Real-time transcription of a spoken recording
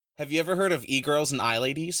Have you ever heard of e-girls and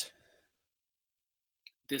eye-ladies?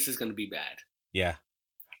 This is going to be bad. Yeah.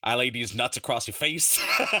 Eye-ladies nuts across your face.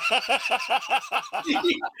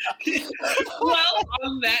 Well,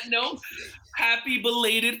 on that note, happy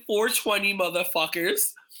belated 420 motherfuckers.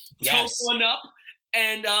 Toast Yes. one up.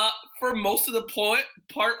 And for most of the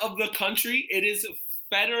part of the country, it is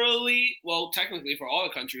federally, well, technically for all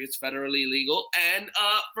the country, it's federally legal. And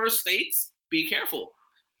for states, be careful.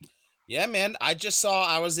 Yeah, man. I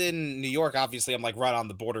was in New York. Obviously, I'm like right on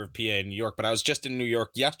the border of PA and New York, but I was just in New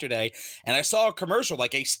York yesterday and I saw a commercial,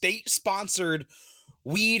 like a state-sponsored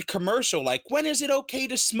weed commercial. Like, when is it okay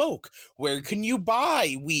to smoke? Where can you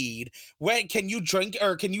buy weed? When can you drink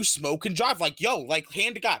or can you smoke and drive? Like, yo, like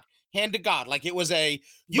hand to God. Hand to God. Like it was you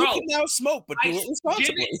Bro, can now smoke, but do it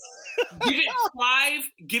responsibly.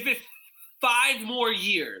 Give it 5 more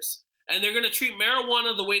years, and they're gonna treat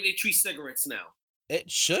marijuana the way they treat cigarettes now. It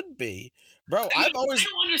should be. Bro, I I've always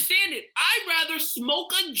don't understand it. I'd rather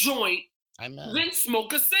smoke a joint than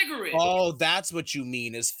smoke a cigarette. Oh, that's what you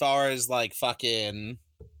mean as far as like fucking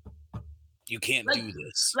you can't do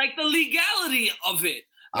this. Like the legality of it.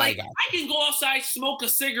 Like I can go outside, smoke a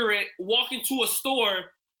cigarette, walk into a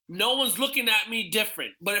store, no one's looking at me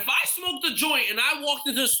different. But if I smoked a joint and I walked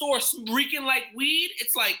into the store reeking like weed,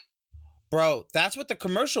 it's like, bro, that's what the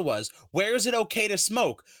commercial was. Where is it okay to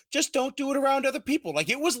smoke? Just don't do it around other people. Like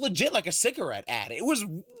it was legit like a cigarette ad. It was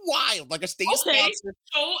wild, like a state sponsor.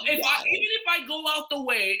 So even if I go out the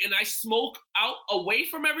way and I smoke out away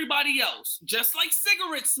from everybody else, just like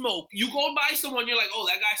cigarette smoke, you go by someone, you're like, oh,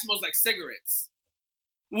 that guy smells like cigarettes.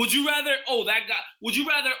 Would you rather,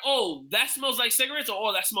 that smells like cigarettes,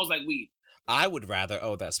 or that smells like weed? I would rather,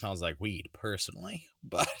 that smells like weed, personally.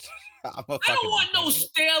 But I don't want no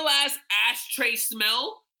stale ass ashtray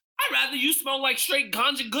smell. I'd rather you smell like straight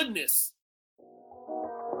ganja goodness.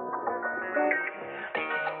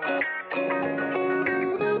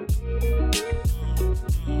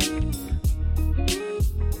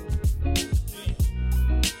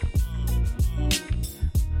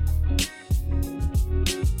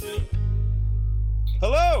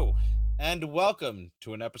 Hello, and welcome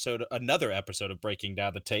to another episode of Breaking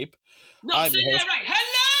Down the Tape. No, say that right.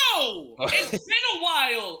 Hello! It's been a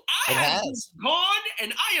while. I have gone,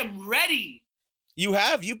 and I am ready.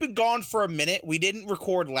 You've been gone for a minute. We didn't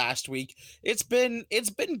record last week. It's been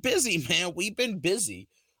busy, man. We've been busy.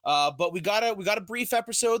 But we got a brief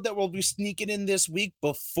episode that we'll be sneaking in this week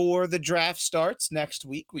before the draft starts next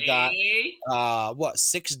week. We got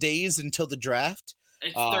 6 days until the draft.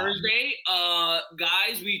 It's Thursday.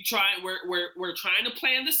 Guys, we're trying to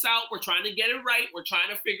plan this out. We're trying to get it right. We're trying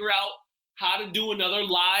to figure out how to do another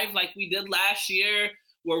live like we did last year,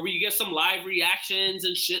 where we get some live reactions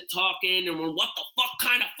and shit talking, and what the fuck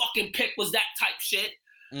kind of fucking pick was that type shit.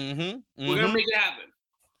 We're gonna make it happen.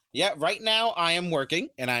 Yeah, right now I am working,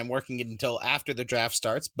 and I'm working until after the draft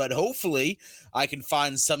starts, but hopefully I can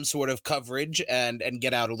find some sort of coverage and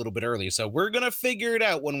get out a little bit early. So we're going to figure it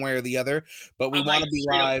out one way or the other, but we want to be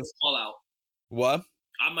live. Call out. What?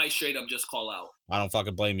 I might straight up just call out. I don't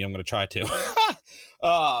fucking blame you. I'm going to try to.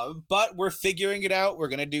 But we're figuring it out. We're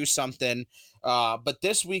going to do something. But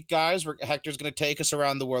this week, guys, Hector's going to take us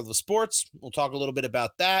around the world of sports. We'll talk a little bit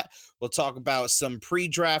about that. We'll talk about some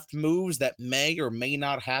pre-draft moves that may or may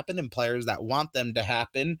not happen and players that want them to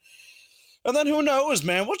happen. And then who knows,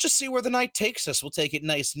 man? We'll just see where the night takes us. We'll take it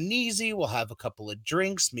nice and easy. We'll have a couple of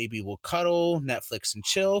drinks. Maybe we'll cuddle, Netflix and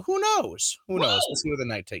chill. Who knows? We'll see where the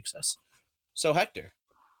night takes us. So, Hector,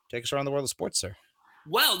 take us around the world of sports, sir.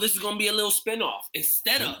 Well, this is going to be a little spinoff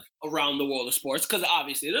instead of around the world of sports, because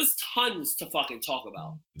obviously there's tons to fucking talk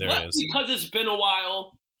about. There is. Because it's been a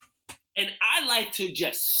while, and I like to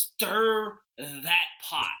just stir that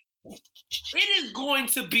pot. It is going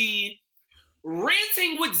to be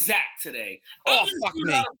ranting with Zach today. Oh, fuck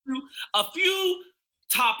me. A few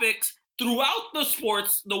topics throughout the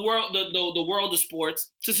sports, the world of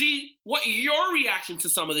sports, to see what your reaction to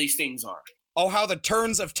some of these things are. Oh, how the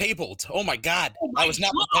turns have tabled. Oh my God. I was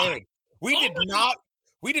not prepared. We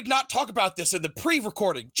did not talk about this in the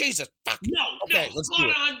pre-recording. Jesus. Fuck. Okay, let's do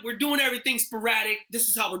it. We're doing everything sporadic. This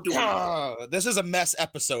is how we're doing it. This is a mess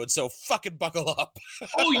episode, so fucking buckle up.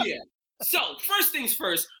 Oh, yeah. So, first things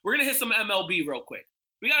first, we're going to hit some MLB real quick.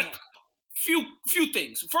 We got a few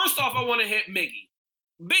things. First off, I want to hit Miggy.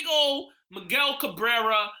 Big old Miguel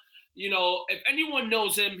Cabrera. You know, if anyone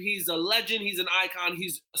knows him, he's a legend. He's an icon.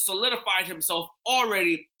 He's solidified himself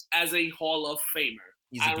already as a Hall of Famer.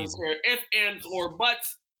 I don't care if, ands, or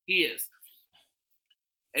buts, he is.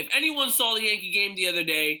 If anyone saw the Yankee game the other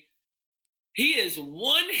day, he is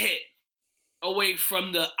one hit away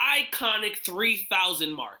from the iconic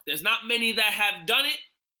 3,000 mark. There's not many that have done it,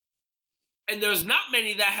 And there's not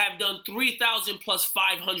many that have done 3,000 plus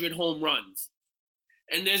 500 home runs.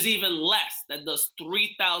 And there's even less that does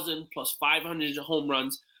 3,000 plus 500 home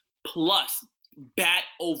runs plus bat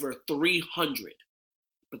over 300.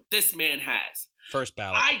 But this man has. First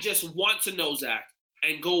ballot. I just want to know, Zach,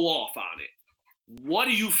 and go off on it. What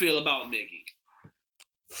do you feel about Miggy?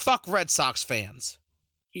 Fuck Red Sox fans.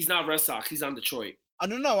 He's not Red Sox. He's on Detroit.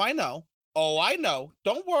 No, I know. Oh, I know.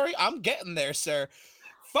 Don't worry. I'm getting there, sir.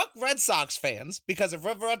 Fuck Red Sox fans, because if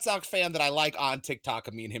a Red Sox fan that I like on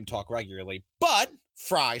TikTok, me and him talk regularly. But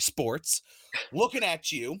Fry Sports, looking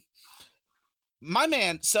at you, my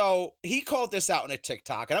man. So he called this out on a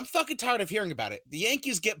TikTok, and I'm fucking tired of hearing about it. The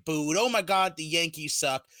Yankees get booed. Oh my God, the Yankees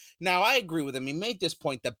suck. Now, I agree with him. He made this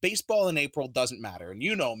point that baseball in April doesn't matter. And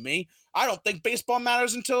you know me, I don't think baseball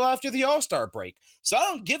matters until after the All-Star break. So I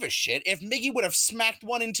don't give a shit if Miggy would have smacked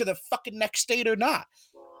one into the fucking next state or not.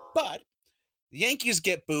 But the Yankees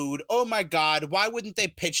get booed. Oh my God, why wouldn't they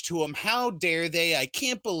pitch to him? How dare they? I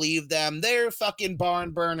can't believe them. They're fucking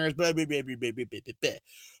barn burners. Blah, blah, blah, blah, blah, blah, blah, blah.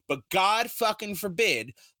 But God fucking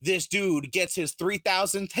forbid this dude gets his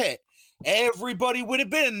 3,000th hit. Everybody would have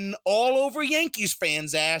been all over Yankees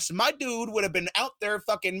fans' ass. My dude would have been out there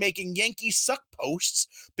fucking making Yankees suck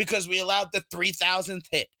posts because we allowed the 3,000th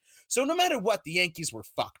hit. So no matter what, the Yankees were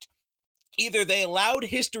fucked. Either they allowed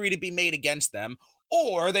history to be made against them,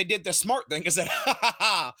 or they did the smart thing and said, ha ha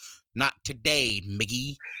ha, not today,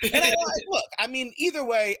 Miggy. And look, I mean, either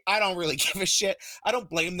way, I don't really give a shit. I don't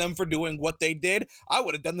blame them for doing what they did. I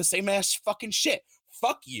would have done the same ass fucking shit.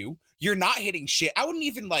 Fuck you. You're not hitting shit. I wouldn't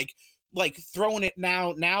even like throwing it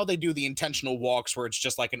now. Now they do the intentional walks where it's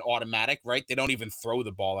just like an automatic, right? They don't even throw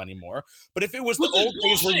the ball anymore. But if it was the old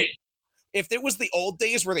days where if it was the old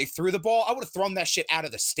days where they threw the ball, I would have thrown that shit out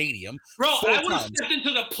of the stadium. Bro, I would have stepped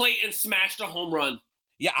into the plate and smashed a home run.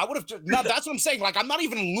 Yeah, I would have. No, that's what I'm saying. Like, I'm not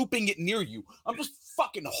even looping it near you. I'm just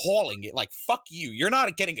fucking hauling it. Like, fuck you. You're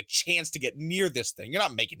not getting a chance to get near this thing. You're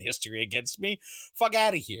not making history against me. Fuck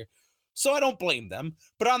out of here. So I don't blame them.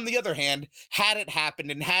 But on the other hand, had it happened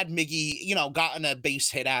and had Miggy, gotten a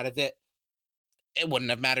base hit out of it, it wouldn't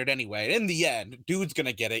have mattered anyway. In the end, dude's going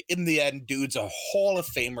to get it. In the end, dude's a Hall of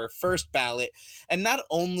Famer, first ballot. And not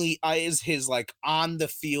only is his, on the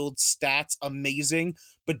field stats amazing,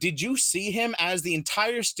 but did you see him as the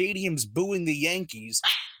entire stadium's booing the Yankees?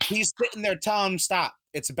 He's sitting there telling them, stop.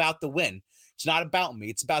 It's about the win. It's not about me.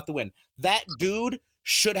 It's about the win. That dude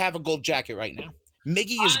should have a gold jacket right now.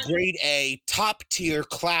 Miggy is grade A, top tier,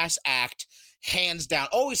 class act, hands down.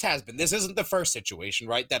 Always has been. This isn't the first situation,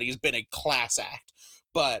 right, that he's been a class act.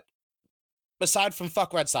 But aside from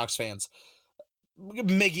fuck Red Sox fans,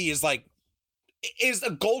 Miggy is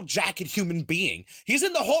a gold jacket human being. He's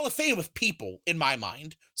in the Hall of Fame of people, in my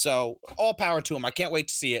mind. So all power to him. I can't wait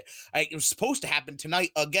to see it. It was supposed to happen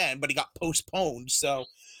tonight again, but he got postponed. So,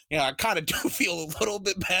 I kind of do feel a little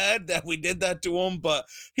bit bad that we did that to him, but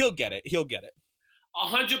he'll get it. He'll get it.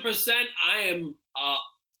 100%. I'm a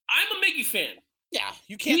Miggy fan. Yeah,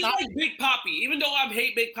 you can't. He's like Big Papi. Even though I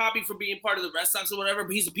hate Big Papi for being part of the Red Sox or whatever,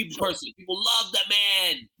 but he's a people person. People love that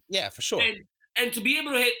man. Yeah, for sure. And to be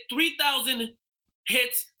able to hit 3,000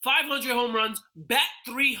 hits, 500 home runs, bat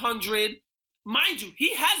 300. Mind you,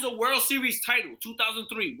 he has a World Series title,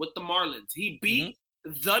 2003, with the Marlins. He beat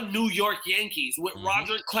the New York Yankees with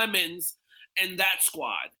Roger Clemens and that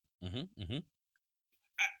squad.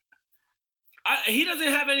 He doesn't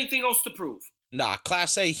have anything else to prove. Nah,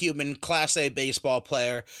 Class A human, Class A baseball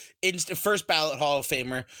player, first ballot Hall of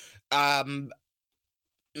Famer.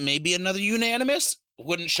 Maybe another unanimous?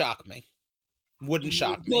 Wouldn't shock me. Wouldn't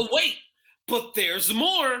shock me. Well, wait, but there's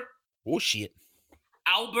more. Oh, shit.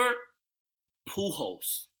 Albert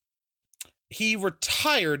Pujols. He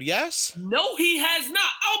retired, yes? No, he has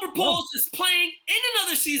not. Albert Pujols is playing in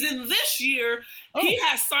another season this year. He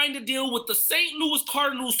has signed a deal with the St. Louis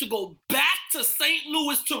Cardinals to go back to St.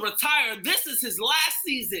 Louis to retire. This is his last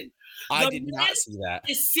season. I did not see that.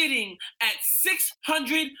 Is sitting at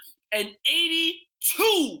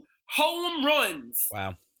 682 home runs.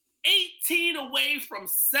 Wow. 18 away from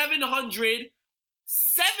 700.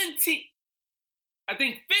 17, I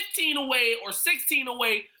think 15 away or 16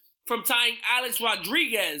 away from tying Alex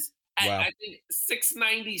Rodriguez at, I think,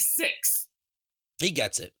 696. He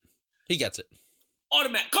gets it.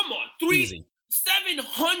 Automatic. Come on.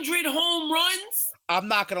 700 home runs? I'm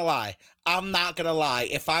not going to lie.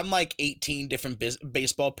 If I'm 18 different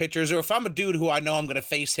baseball pitchers, or if I'm a dude who I know I'm going to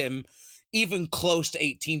face him even close to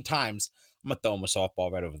 18 times, I'm going to throw him a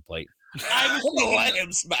softball right over the plate. I was let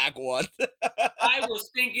him smack one. I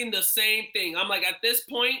was thinking the same thing. I'm like, at this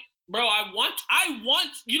point, Bro, I want.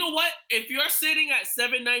 You know what? If you're sitting at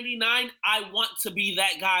 799, I want to be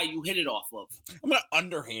that guy you hit it off of. I'm gonna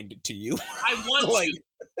underhand it to you. I want Like- to.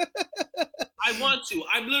 I want to.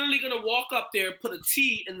 I'm literally gonna walk up there, put a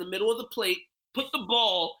tee in the middle of the plate, put the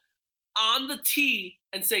ball on the tee,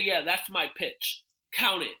 and say, "Yeah, that's my pitch.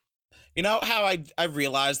 Count it." You know how I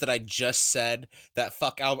realized that I just said that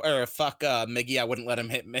fuck Miggy, I wouldn't let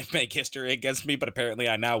him make history against me, but apparently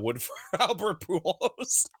I now would for Albert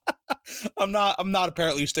Pujols. I'm not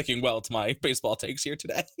apparently sticking well to my baseball takes here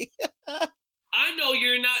today. I know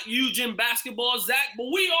you're not huge in basketball, Zach, but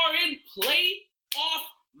we are in playoff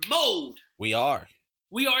mode. We are.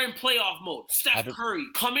 We are in playoff mode. Steph Curry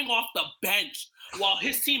coming off the bench while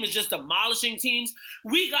his team is just demolishing teams.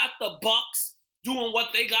 We got the Bucks doing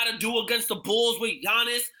what they got to do against the Bulls with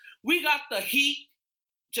Giannis. We got the Heat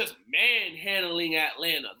just manhandling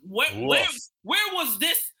Atlanta. Where was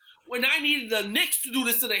this when I needed the Knicks to do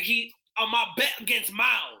this to the Heat on my bet against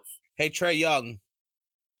Miles? Hey, Trae Young.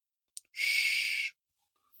 Shh.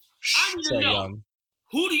 I need to know,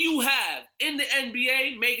 who do you have in the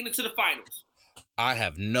NBA making it to the finals? I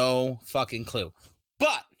have no fucking clue.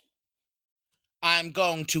 But I'm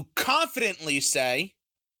going to confidently say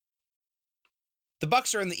the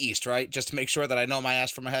Bucks are in the East, right? Just to make sure that I know my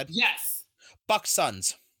ass from my head. Yes. Bucks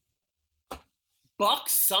Suns.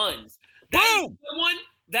 Bucks Suns. Boom! One.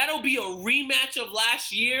 That'll be a rematch of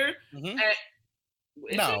last year. Mm-hmm.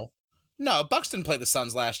 No, Bucks didn't play the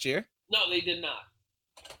Suns last year. No, they did not.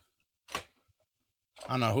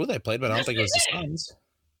 I don't know who they played, but I don't think it was the Suns.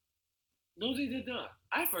 No, they did not.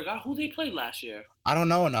 I forgot who they played last year. I don't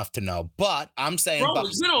know enough to know, but I'm saying Bro, Bucks.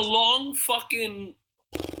 It's been a long fucking...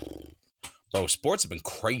 Bro, sports have been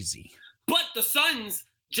crazy. But the Suns,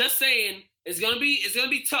 just saying, it's gonna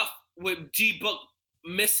be tough with G-Book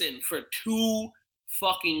missing for 2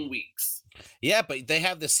 fucking weeks. Yeah, but they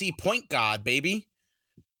have the C point god, baby.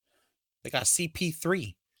 They got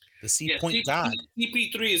CP3, the C point god.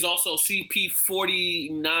 CP3 is also CP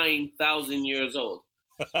 49,000 years old.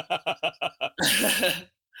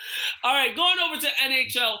 All right, going over to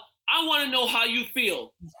NHL. I want to know how you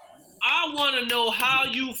feel.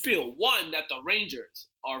 One, that the Rangers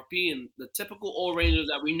are being the typical old Rangers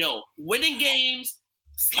that we know, winning games,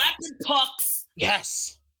 slapping pucks.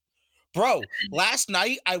 Yes. Bro, last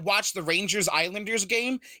night I watched the Rangers-Islanders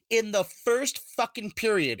game. In the first fucking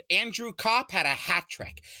period, Andrew Kopp had a hat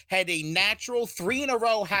trick, had a natural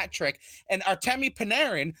 3-in-a-row hat trick, and Artemi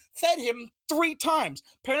Panarin fed him 3 times.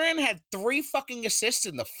 Panarin had 3 fucking assists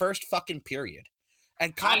in the first fucking period,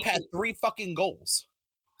 and Kopp had 3 fucking goals.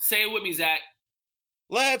 Say it with me, Zach.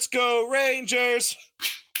 Let's go, Rangers!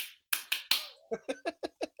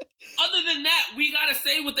 Other than that, we got to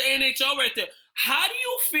say with the NHL right there, how do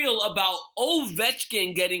you feel about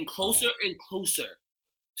Ovechkin getting closer and closer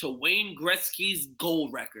to Wayne Gretzky's goal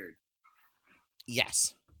record?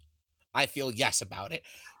 Yes. I feel yes about it.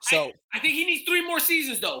 So I think he needs 3 more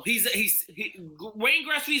seasons, though. Wayne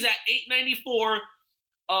Gretzky's at 894.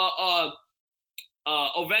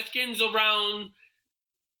 Ovechkin's around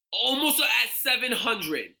almost at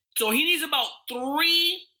 700. So he needs about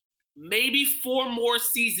 3, maybe 4 more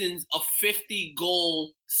seasons of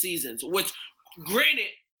 50-goal seasons, which, granted,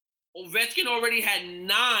 Ovechkin already had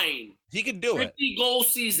 9. He could do 50-goal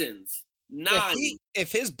seasons. 9.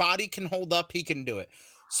 If his body can hold up, he can do it.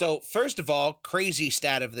 So, first of all, crazy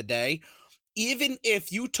stat of the day. Even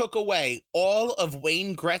if you took away all of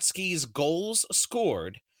Wayne Gretzky's goals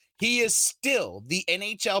scored, he is still the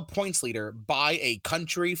NHL points leader by a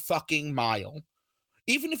country fucking mile.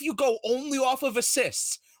 Even if you go only off of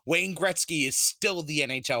assists, Wayne Gretzky is still the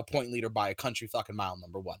NHL point leader by a country fucking mile,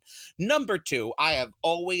 number 1. Number 2, I have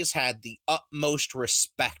always had the utmost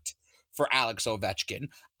respect for Alex Ovechkin.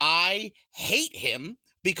 I hate him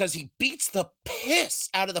because he beats the piss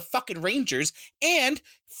out of the fucking Rangers. And,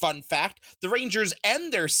 fun fact, the Rangers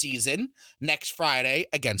end their season next Friday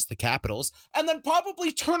against the Capitals and then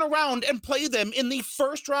probably turn around and play them in the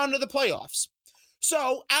first round of the playoffs.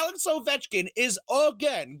 So Alex Ovechkin is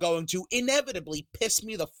again going to inevitably piss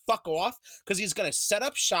me the fuck off because he's going to set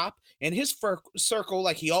up shop in his circle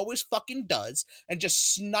like he always fucking does and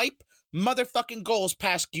just snipe motherfucking goals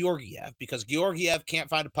past Georgiev because Georgiev can't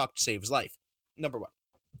find a puck to save his life. Number 1.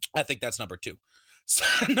 I think that's number 2. So,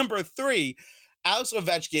 number 3, Alex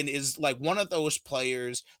Ovechkin is like one of those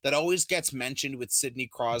players that always gets mentioned with Sidney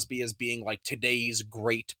Crosby as being like today's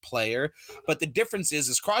great player. But the difference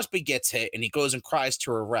is Crosby gets hit and he goes and cries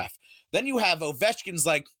to a ref. Then you have Ovechkin's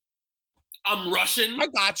like, I'm Russian. I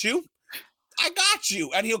got you.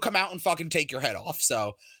 And he'll come out and fucking take your head off.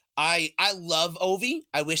 So I love Ovi.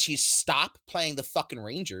 I wish he'd stop playing the fucking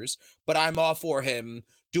Rangers, but I'm all for him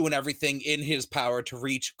doing everything in his power to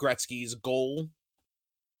reach Gretzky's goal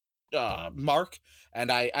mark,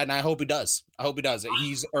 and I hope he does. I hope he does.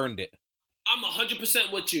 He's earned it. I'm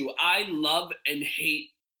 100% with you. I love and hate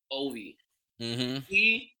Ovi.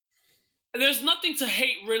 There's nothing to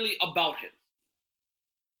hate really about him.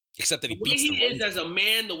 Except that he the way he is as a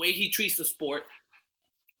man, the way he treats the sport,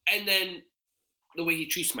 and then the way he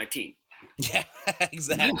treats my team. Yeah,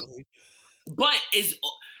 exactly. But is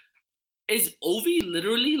Ovi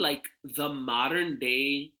literally like the modern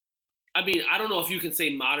day? I mean, I don't know if you can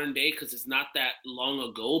say modern day because it's not that long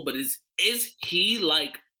ago, but is he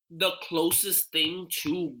like the closest thing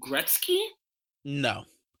to Gretzky? No,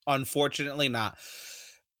 unfortunately not.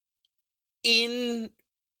 In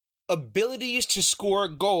abilities to score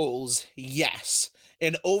goals, yes.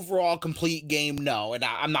 An overall complete game, no. And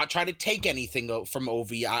I'm not trying to take anything from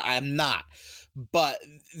Ovi. I'm not. But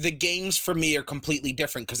the games for me are completely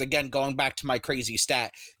different because, again, going back to my crazy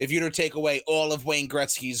stat, if you were to take away all of Wayne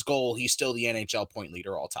Gretzky's goal, he's still the NHL point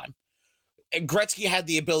leader all time. And Gretzky had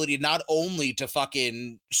the ability not only to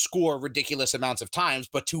fucking score ridiculous amounts of times,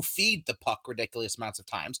 but to feed the puck ridiculous amounts of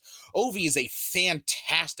times. Ovi is a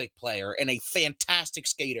fantastic player and a fantastic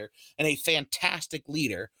skater and a fantastic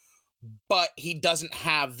leader, but he doesn't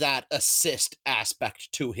have that assist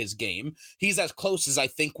aspect to his game. He's as close as I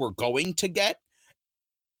think we're going to get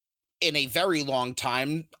in a very long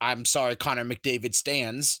time. I'm sorry, Connor McDavid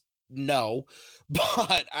stands. No,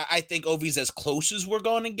 but I think Ovi's as close as we're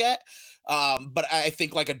going to get. But I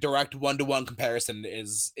think like a direct one-to-one comparison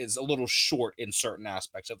is a little short in certain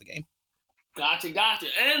aspects of the game. Gotcha.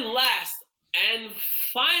 And last and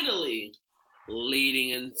finally,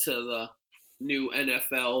 leading into the new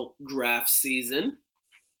NFL draft season,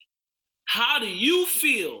 how do you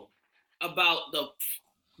feel about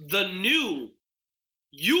the new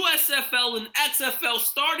USFL and XFL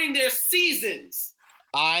starting their seasons?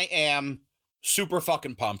 I am super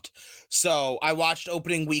fucking pumped. So I watched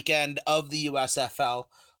opening weekend of the USFL.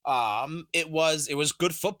 It was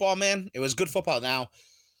good football, man. It was good football. Now,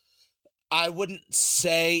 I wouldn't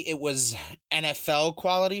say it was NFL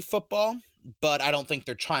quality football, but I don't think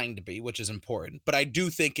they're trying to be, which is important. But I do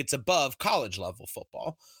think it's above college level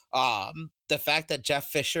football. The fact that Jeff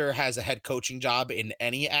Fisher has a head coaching job in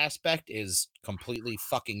any aspect is completely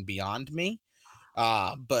fucking beyond me.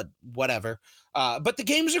 But whatever. But the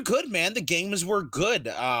games are good, man. The games were good.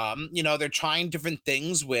 They're trying different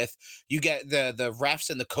things with, you get the refs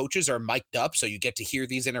and the coaches are mic'd up, so you get to hear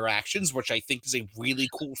these interactions, which I think is a really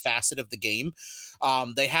cool facet of the game.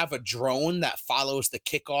 They have a drone that follows the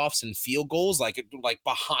kickoffs and field goals, like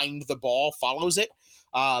behind the ball follows it.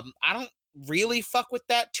 I don't really fuck with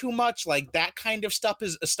that too much. Like that kind of stuff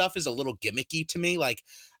is a little gimmicky to me. Like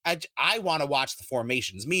I want to watch the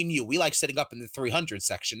formations. Me and you, we like sitting up in the 300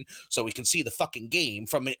 section so we can see the fucking game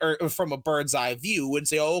from a bird's eye view and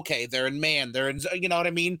say, oh, okay, they're in man, they're in, you know what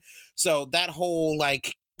I mean? So that whole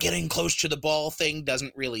like getting close to the ball thing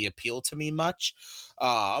doesn't really appeal to me much.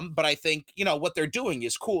 But I think, what they're doing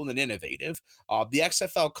is cool and innovative. The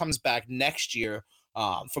XFL comes back next year.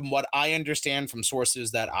 From what I understand from sources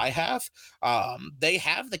that I have, they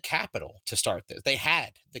have the capital to start this. They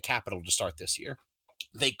had the capital to start this year.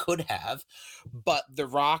 They could have, but The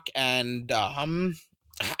Rock and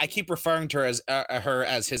I keep referring to her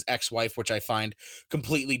as his ex-wife, which I find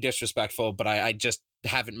completely disrespectful, but I just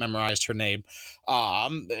haven't memorized her name.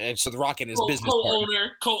 And so The Rock and his business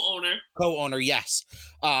co-owner, yes,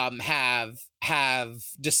 have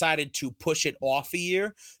decided to push it off a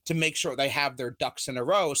year to make sure they have their ducks in a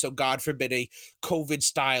row. So God forbid a COVID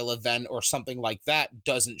style event or something like that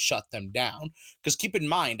doesn't shut them down. Because keep in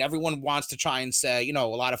mind, everyone wants to try and say, a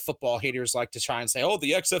lot of football haters like to try and say, oh,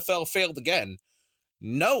 the XFL failed again.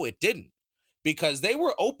 No, it didn't. Because they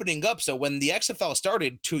were opening up. So when the XFL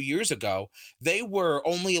started 2 years ago, they were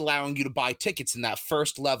only allowing you to buy tickets in that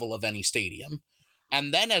first level of any stadium.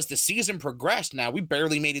 And then as the season progressed, now we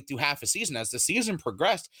barely made it through half a season. As the season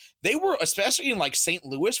progressed, they were, especially in like St.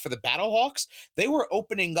 Louis for the Battlehawks, they were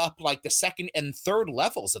opening up like the second and third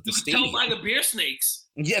levels of the stadium. Tell by the beer snakes.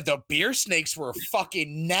 Yeah, the beer snakes were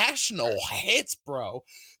fucking national hits, bro.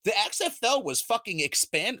 The XFL was fucking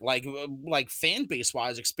like fan base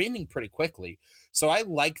wise expanding pretty quickly. So I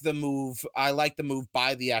like the move. I like the move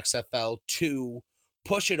by the XFL to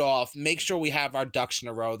push it off, make sure we have our ducks in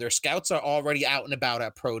a row. Their scouts are already out and about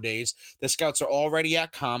at pro days. The scouts are already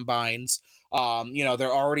at combines.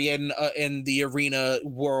 They're already in the arena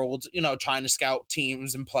world, trying to scout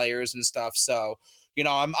teams and players and stuff. So,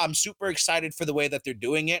 I'm super excited for the way that they're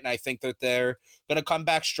doing it, and I think that they're going to come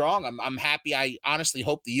back strong. I'm happy. I honestly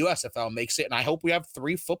hope the USFL makes it, and I hope we have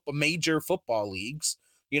 3 major football leagues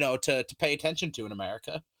to pay attention to in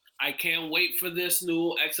America. I can't wait for this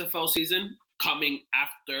new XFL season coming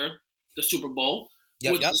after the Super Bowl.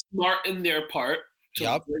 With smart in their part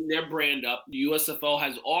to bring their brand up. The USFL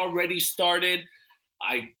has already started.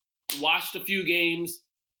 I watched a few games.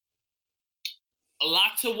 A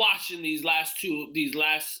lot to watch in these last two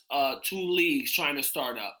leagues trying to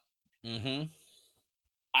start up. Mm-hmm.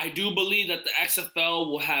 I do believe that the XFL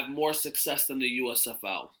will have more success than the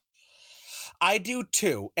USFL. I do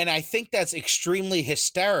too. And I think that's extremely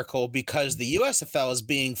hysterical because the USFL is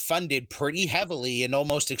being funded pretty heavily and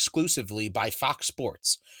almost exclusively by Fox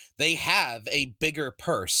Sports. They have a bigger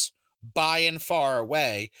purse by and far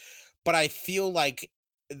away, but I feel like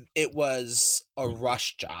it was a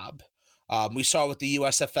rush job. We saw with the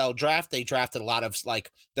USFL draft, they drafted a lot of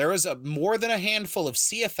there was more than a handful of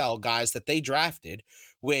CFL guys that they drafted,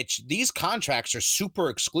 which these contracts are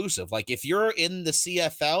super exclusive. Like if you're in the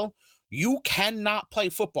CFL, you cannot play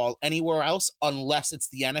football anywhere else unless it's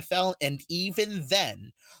the NFL. And even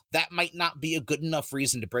then, that might not be a good enough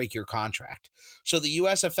reason to break your contract. So the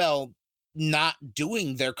USFL not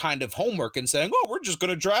doing their kind of homework and saying, oh, we're just going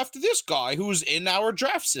to draft this guy who's in our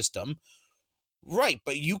draft system. Right.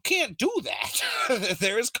 But you can't do that.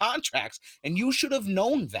 There is contracts and you should have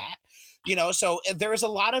known that. So there's a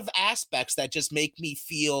lot of aspects that just make me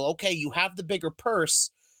feel, okay, you have the bigger purse,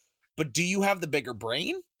 but do you have the bigger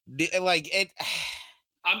brain?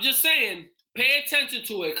 I'm just saying, pay attention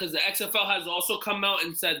to it because the XFL has also come out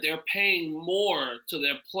and said they're paying more to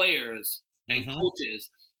their players and coaches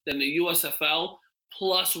than the USFL,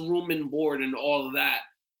 plus room and board and all of that.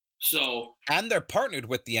 So, and they're partnered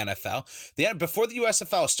with the NFL. Before the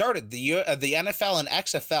USFL started, the NFL and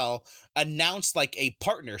XFL announced a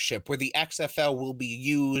partnership where the XFL will be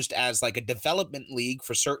used as a development league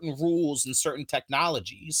for certain rules and certain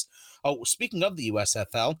technologies. Oh, speaking of the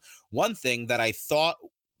USFL, one thing that I thought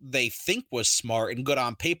they think was smart and good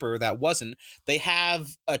on paper that wasn't, they have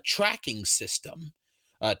a tracking system,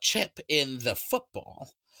 a chip in the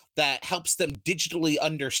football that helps them digitally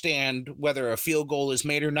understand whether a field goal is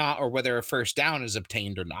made or not, or whether a first down is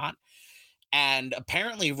obtained or not. And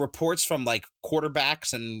apparently reports from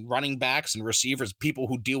quarterbacks and running backs and receivers, people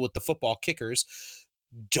who deal with the football kickers,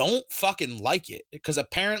 don't fucking like it because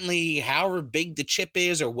apparently however big the chip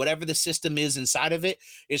is or whatever the system is inside of it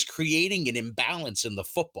is creating an imbalance in the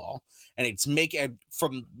football. And it's making,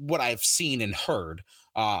 from what I've seen and heard,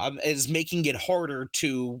 is making it harder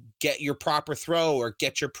to get your proper throw or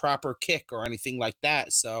get your proper kick or anything like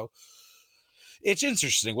that. So it's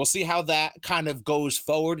interesting. We'll see how that kind of goes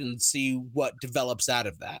forward and see what develops out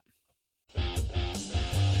of that.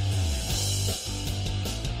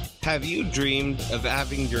 Have you dreamed of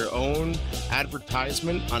having your own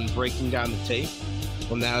advertisement on Breaking Down the Tape?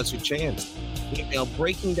 Well, now's your chance. Email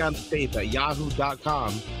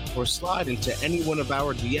breakingdownthetapee@yahoo.com or slide into any one of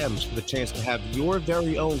our DMs for the chance to have your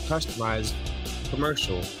very own customized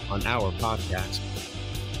commercial on our podcast.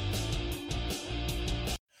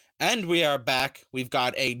 And we are back. We've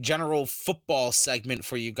got a general football segment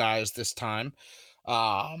for you guys this time.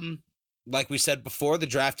 Like we said before, the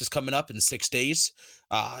draft is coming up in 6 days.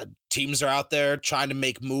 Teams are out there trying to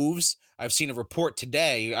make moves. I've seen a report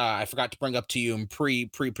today. I forgot to bring up to you in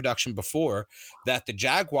pre-production before that the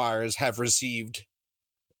Jaguars have received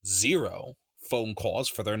 0 phone calls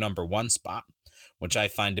for their number 1 spot, which I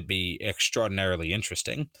find to be extraordinarily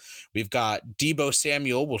interesting. We've got Deebo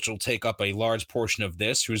Samuel, which will take up a large portion of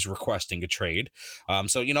this, who's requesting a trade.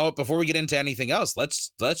 So you know what? Before we get into anything else,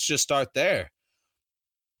 let's just start there.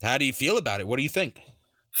 How do you feel about it? What do you think?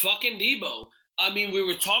 Fucking Deebo. I mean, we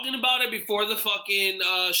were talking about it before the fucking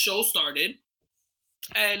show started,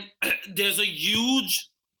 and there's a huge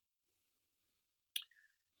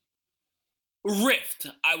rift,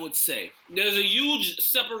 I would say. There's a huge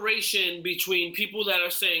separation between people that are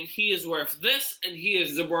saying he is worth this and he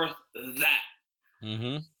is worth that.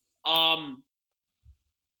 Mm-hmm.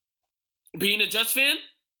 Being a Jets fan,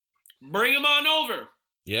 bring him on over.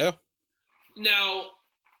 Yeah. Now,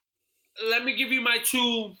 let me give you my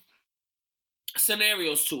 2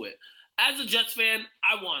 scenarios to it. As a Jets fan,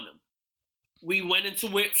 I want him. We went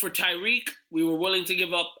into it for Tyreek. We were willing to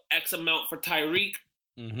give up X amount for Tyreek.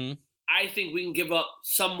 Mm-hmm. I think we can give up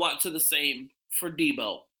somewhat to the same for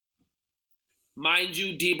Deebo. Mind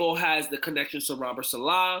you, Deebo has the connections to Robert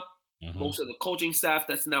Saleh, most of the coaching staff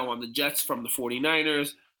that's now on the Jets from the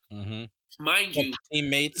 49ers. Mm-hmm. Mind you,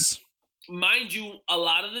 teammates. Mind you, a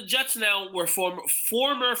lot of the Jets now were former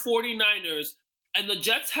 49ers, and the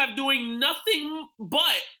Jets have doing nothing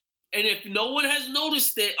but, and if no one has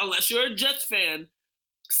noticed it, unless you're a Jets fan,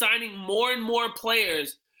 signing more and more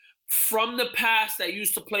players from the past that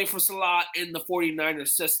used to play for Salah in the 49ers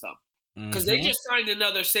system. Because they just signed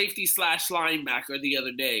another safety / linebacker the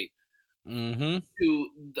other day to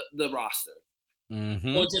the roster.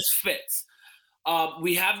 So it just fits.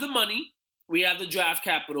 We have the money. We have the draft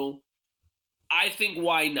capital. I think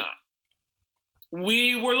why not?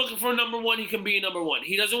 We were looking for number one. He can be a number one.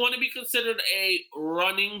 He doesn't want to be considered a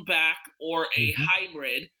running back or a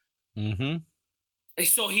hybrid.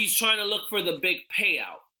 So he's trying to look for the big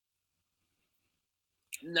payout.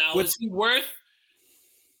 Now, is he worth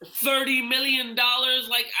 $30 million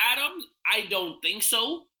like Adams? I don't think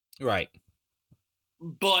so. Right.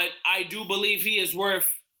 But I do believe he is worth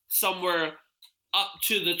somewhere up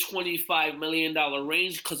to the $25 million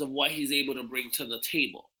range because of what he's able to bring to the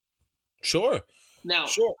table. Sure. Now,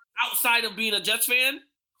 outside of being a Jets fan,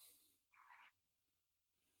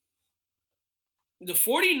 the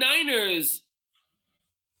 49ers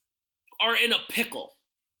are in a pickle.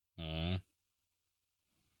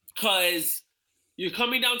 Because you're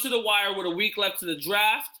coming down to the wire with a week left to the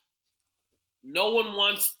draft. No one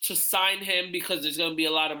wants to sign him because there's going to be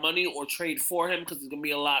a lot of money or trade for him because there's going to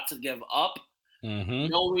be a lot to give up.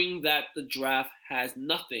 Knowing that the draft has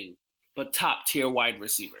nothing but top-tier wide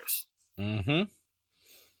receivers. I'm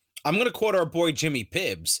going to quote our boy Jimmy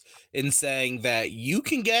Pibbs in saying that you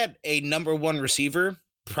can get a number one receiver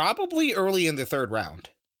probably early in the third round.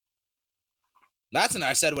 That's an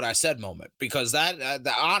I said what I said moment because that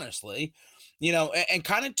honestly, you know, and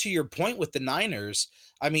kind of to your point with the Niners,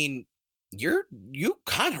 I mean, you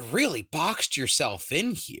kind of really boxed yourself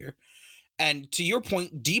in here. And to your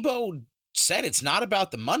point, Debo said it's not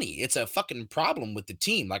about the money. It's a fucking problem with the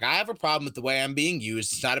team. Like, I have a problem with the way I'm being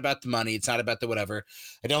used. It's not about the money. It's not about the whatever.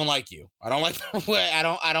 I don't like you. I don't like the way I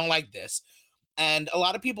don't like this. And a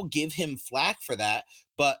lot of people give him flack for that.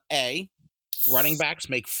 But A, running backs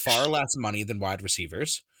make far less money than wide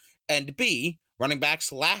receivers. And B, running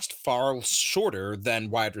backs last far shorter than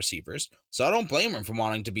wide receivers. So I don't blame him for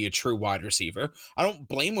wanting to be a true wide receiver. I don't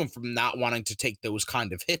blame him for not wanting to take those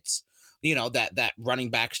kind of hits, you know, that running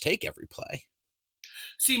backs take every play.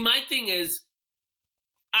 See, my thing is,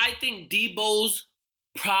 I think Debo's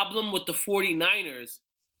problem with the 49ers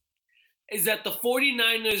is that the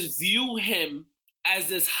 49ers view him as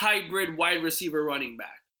this hybrid wide receiver running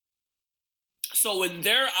back. So in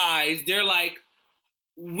their eyes, they're like,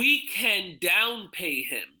 we can downpay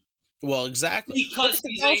him. Well, exactly. Because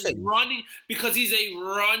he's a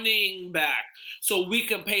running back. So we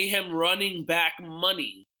can pay him running back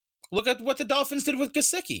money. Look at what the Dolphins did with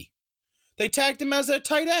Gesicki. They tagged him as a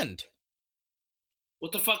tight end.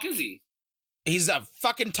 What the fuck is he? He's a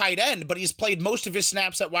fucking tight end, but he's played most of his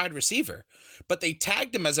snaps at wide receiver. But they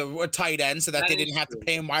tagged him as a tight end so that they didn't have to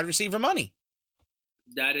pay him wide receiver money.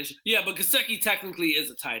 That is, yeah, but Gesicki technically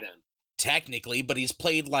is a tight end. Technically, but he's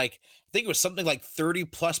played like, I think it was something like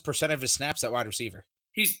 30+% of his snaps at wide receiver.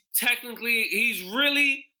 He's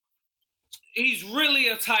really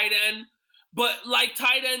a tight end, but like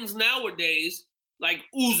tight ends nowadays, like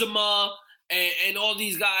Uzomah and all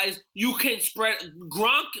these guys, you can spread.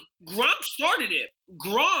 Gronk started it.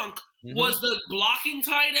 Gronk was the blocking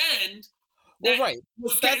tight end that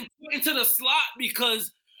was getting put into the slot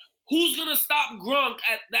because who's going to stop Gronk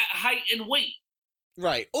at that height and weight?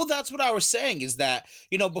 Right. Oh, that's what I was saying is that,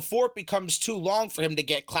 you know, before it becomes too long for him to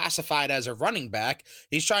get classified as a running back,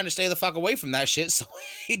 he's trying to stay the fuck away from that shit so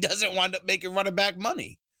he doesn't wind up making running back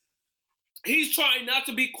money. He's trying not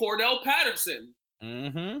to be Cordell Patterson.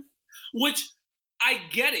 Which, I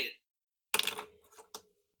get it.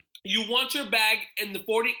 You want your bag, and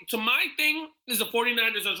to my thing is the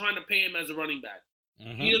 49ers are trying to pay him as a running back.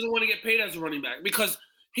 He doesn't want to get paid as a running back because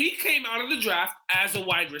he came out of the draft as a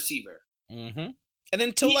wide receiver. And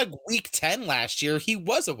until like week 10 last year, he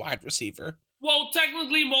was a wide receiver. Well,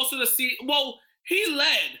 technically, most of the season. Well, he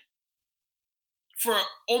led for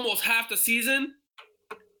almost half the season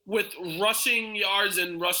with rushing yards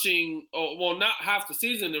and rushing. Well, not half the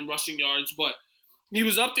season in rushing yards, but he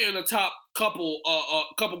was up there in the top couple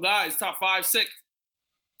guys, top 5, 6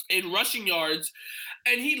 in rushing yards,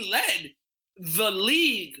 and he led the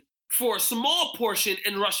league for a small portion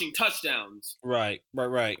in rushing touchdowns. Right.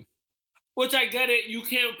 Which I get it. You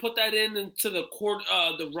can't put that into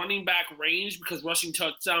the running back range because rushing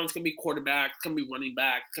touchdowns can be quarterback, can be running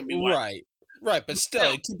back, can be wide. Right. But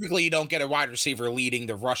still, typically you don't get a wide receiver leading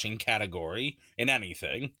the rushing category in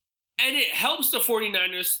anything. And it helps the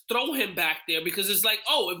 49ers throw him back there because it's like,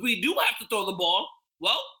 oh, if we do have to throw the ball,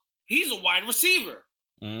 well, he's a wide receiver.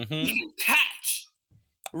 He can catch.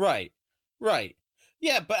 Right.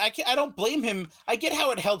 Yeah, but I don't blame him. I get how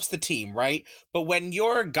it helps the team, right? But when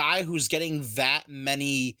you're a guy who's getting that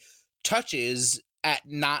many touches at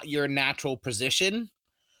not your natural position,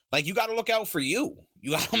 like you got to look out for you.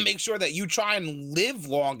 You got to make sure that you try and live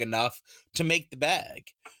long enough to make the bag.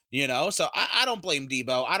 So I don't blame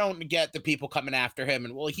Debo. I don't get the people coming after him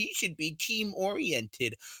and, well, he should be team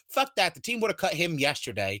oriented. Fuck that. The team would have cut him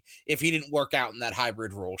yesterday if he didn't work out in that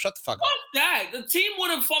hybrid role. Shut the fuck up. Fuck that. The team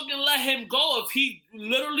would have fucking let him go if he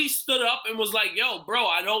literally stood up and was like, yo, bro,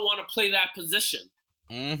 I don't want to play that position.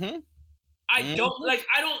 Mm-hmm. I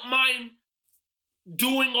don't mind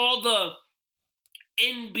doing all the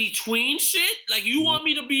in between shit. Like, you want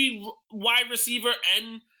me to be wide receiver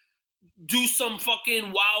and do some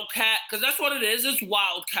fucking wildcat, because that's what it is. It's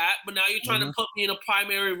wildcat, but now you're trying to put me in a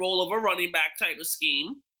primary role of a running back type of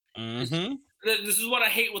scheme. Mm-hmm. This is what I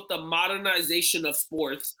hate with the modernization of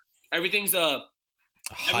sports. Everything's a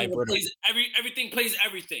hybrid. Everything plays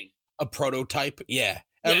everything. A prototype, yeah.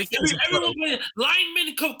 Everyone plays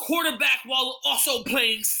lineman, quarterback, while also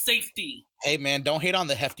playing safety. Hey man, don't hate on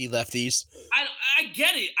the hefty lefties. I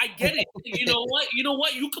get it. You know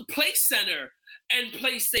what? You could play center and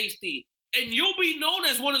play safety, and you'll be known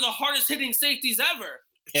as one of the hardest hitting safeties ever.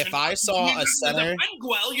 If I saw a center,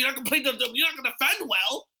 you're not gonna defend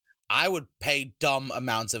well. I would pay dumb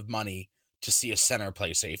amounts of money to see a center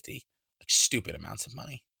play safety, like stupid amounts of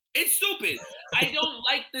money. It's stupid. I don't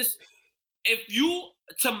like this. If you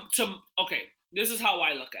okay, this is how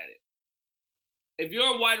I look at it. If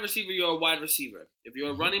you're a wide receiver, you're a wide receiver. If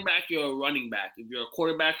you're a running back, you're a running back. If you're a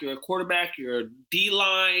quarterback, you're a quarterback. You're a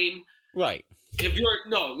D-line. Right.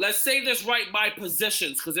 Let's say this right by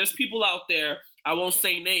positions, because there's people out there, I won't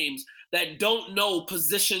say names, that don't know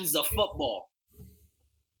positions of football.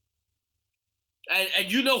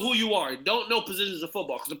 And you know who you are. Don't know positions of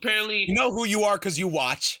football, because apparently... You know who you are because you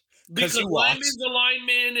watch. Because linemen's are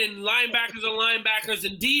linemen, and linebackers are linebackers,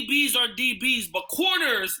 and DBs are DBs, but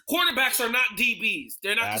quarterbacks are not DBs.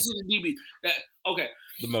 They're not considered DBs. Okay.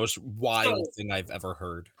 The most wild thing I've ever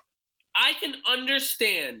heard. I can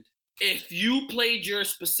understand if you played your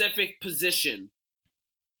specific position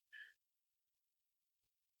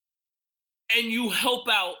and you help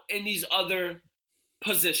out in these other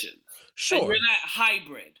positions. Sure. And you're that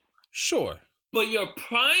hybrid. Sure. But your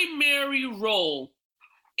primary role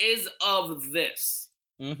is of this.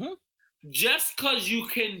 Mm-hmm. Just because you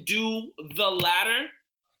can do the latter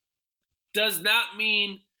does not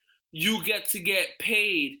mean you get to get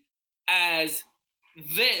paid as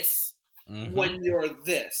this when you're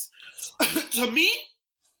this. To me,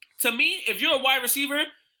 if you're a wide receiver,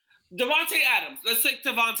 Davante Adams. Let's take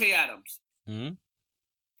Davante Adams. Mm-hmm.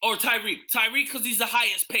 Or Tyreek. Tyreek, because he's the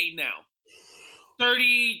highest paid now.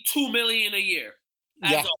 $32 million a year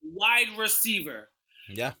as a wide receiver.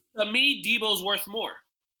 Yeah. To me, Debo's worth more.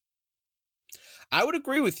 I would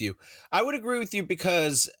agree with you.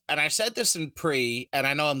 Because, and I said this in pre, and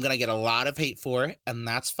I know I'm going to get a lot of hate for it, and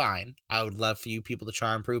that's fine. I would love for you people to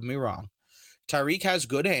try and prove me wrong. Tyreek has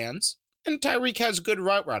good hands, and Tyreek has good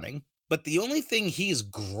route running, but the only thing he's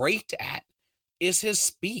great at is his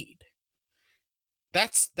speed.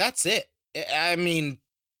 That's it. I mean,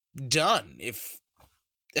 done. If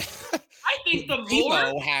I think the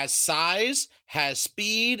Debo has size, has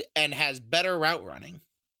speed, and has better route running.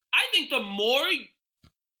 I think the more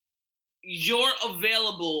you're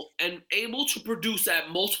available and able to produce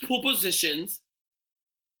at multiple positions,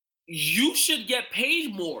 you should get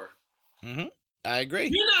paid more. Mm-hmm. I agree.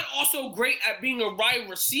 You're not also great at being a wide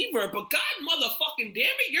receiver, but God motherfucking damn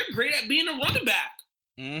it, you're great at being a running back.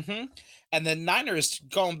 Mm-hmm. And the Niners,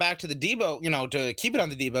 going back to the Debo, to keep it on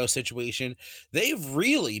the Debo situation, they've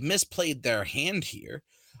really misplayed their hand here.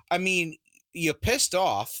 I mean, you pissed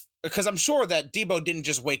off, because I'm sure that Debo didn't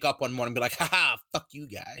just wake up one morning and be like, haha, fuck you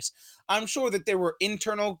guys. I'm sure that there were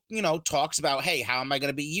internal, talks about, hey, how am I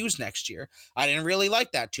going to be used next year? I didn't really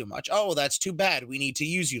like that too much. Oh, that's too bad. We need to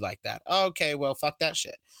use you like that. Okay, well, fuck that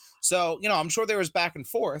shit. So, I'm sure there was back and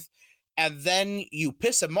forth. And then you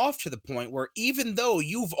piss him off to the point where even though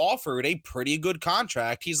you've offered a pretty good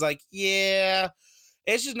contract, he's like, yeah,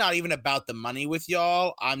 it's just not even about the money with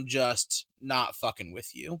y'all. I'm just not fucking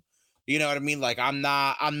with you. You know what I mean? Like, I'm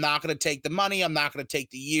not going to take the money. I'm not going to take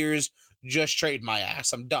the years. Just trade my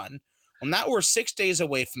ass. I'm done. Well, now we're 6 days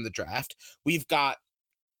away from the draft. We've got,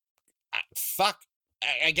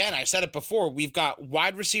 again, I said it before. We've got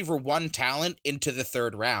wide receiver 1 talent into the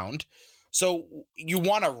 3rd round. So you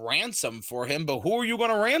want a ransom for him, but who are you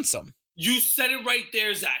going to ransom? You said it right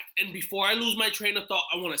there, Zach. And before I lose my train of thought,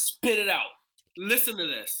 I want to spit it out. Listen to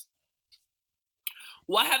this.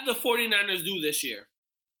 What have the 49ers do this year?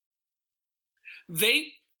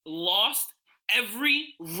 They lost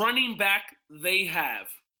every running back they have.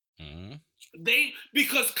 Mm-hmm.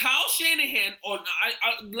 Because Kyle Shanahan,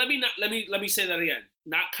 let me say that again.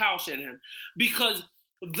 Not Kyle Shanahan, because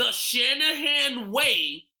the Shanahan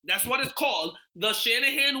way, that's what it's called. The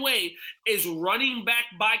Shanahan way is running back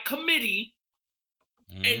by committee.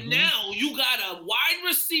 And now you got a wide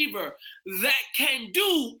receiver that can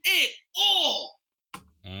do it all.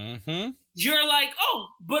 You're like, oh,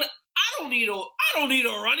 but I don't need a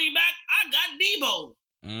running back. I got Debo.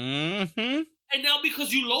 And now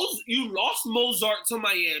because you lost Mozart to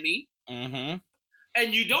Miami, and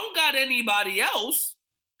you don't got anybody else,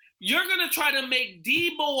 you're gonna try to make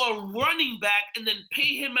Debo a running back and then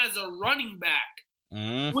pay him as a running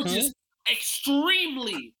back, which is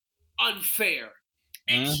extremely unfair.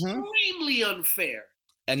 Extremely unfair.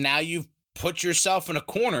 And now you've put yourself in a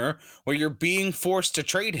corner where you're being forced to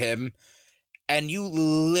trade him, and you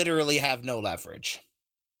literally have no leverage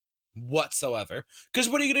whatsoever. Because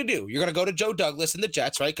what are you going to do? You're going to go to Joe Douglas and the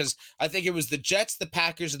Jets, right? Because I think it was the Jets, the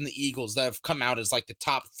Packers, and the Eagles that have come out as like the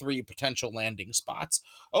top 3 potential landing spots.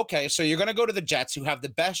 Okay, so you're going to go to the Jets, who have the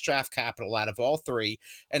best draft capital out of all 3,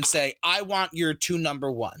 and say, I want your 2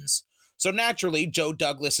 number 1s. So naturally, Joe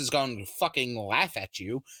Douglas is going to fucking laugh at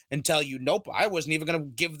you and tell you, nope, I wasn't even going to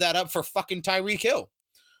give that up for fucking Tyreek Hill.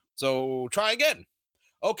 So try again.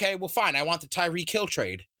 Okay, well, fine. I want the Tyreek Hill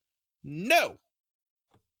trade. No.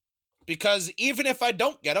 Because even if I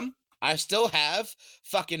don't get him, I still have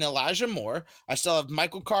fucking Elijah Moore. I still have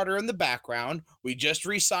Michael Carter in the background. We just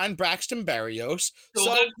re-signed Braxton Berrios. So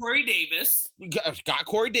got Corey Davis. Got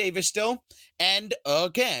Corey Davis still. And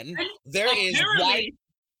again,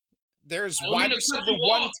 there's wide receiver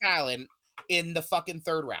 1 talent in the fucking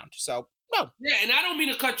 3rd round. So, no. Yeah, and I don't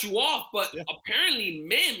mean to cut you off, but apparently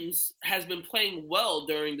Mims has been playing well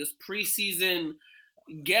during this preseason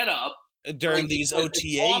get-up. During these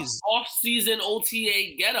OTAs. Off-season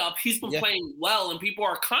OTA get-up. He's been playing well, and people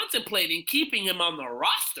are contemplating keeping him on the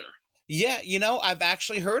roster. Yeah, I've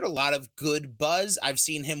actually heard a lot of good buzz. I've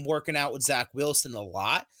seen him working out with Zach Wilson a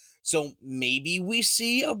lot. So maybe we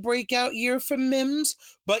see a breakout year for Mims,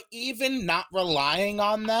 but even not relying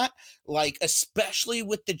on that, like especially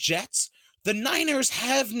with the Jets, the Niners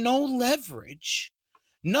have no leverage.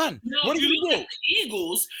 None. No, what do you do? The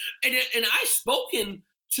Eagles, and I've spoken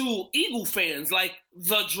to Eagle fans like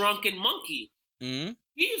the Drunken Monkey.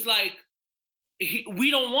 He's like,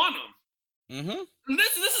 we don't want him.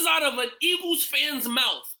 This is out of an Eagles fan's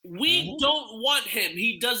mouth. We don't want him.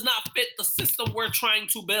 He does not fit the system we're trying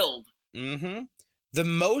to build. The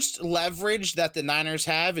most leverage that the Niners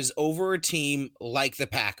have is over a team like the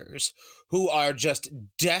Packers, who are just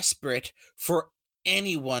desperate for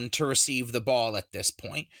anyone to receive the ball at this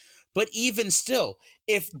point. But even still,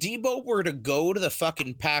 if Debo were to go to the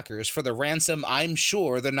fucking Packers for the ransom I'm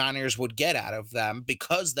sure the Niners would get out of them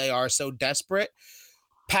because they are so desperate,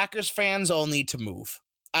 Packers fans all need to move.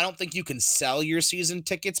 I don't think you can sell your season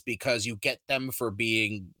tickets because you get them for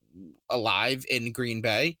being alive in Green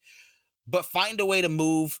Bay, but find a way to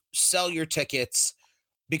move, sell your tickets,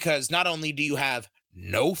 because not only do you have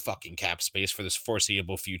no fucking cap space for this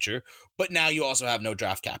foreseeable future, but now you also have no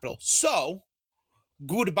draft capital. So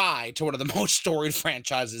goodbye to one of the most storied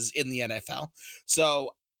franchises in the NFL.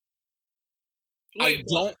 So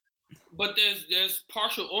But there's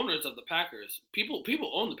partial owners of the Packers. People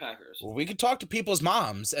own the Packers. Well, we could talk to people's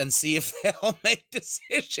moms and see if they'll make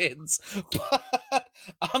decisions. But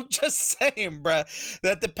I'm just saying, bruh,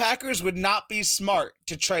 that the Packers would not be smart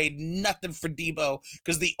to trade nothing for Debo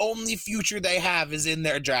because the only future they have is in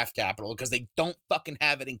their draft capital because they don't fucking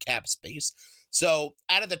have it in cap space. So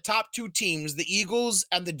out of the top 2 teams, the Eagles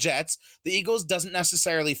and the Jets, the Eagles doesn't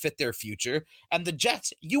necessarily fit their future. And the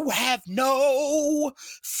Jets, you have no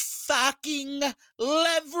fucking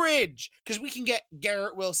leverage because we can get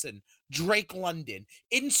Garrett Wilson, Drake London,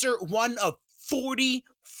 insert one of 40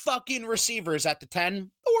 fucking receivers at the 10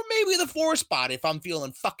 or maybe the 4 spot if I'm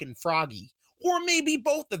feeling fucking froggy, or maybe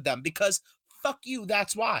both of them because fuck you,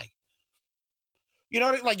 that's why. You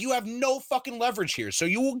know, like you have no fucking leverage here. So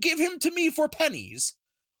you will give him to me for pennies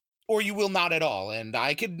or you will not at all. And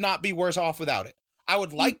I could not be worse off without it. I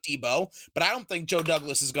would like Debo, but I don't think Joe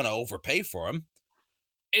Douglas is going to overpay for him.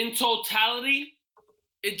 In totality,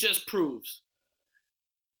 it just proves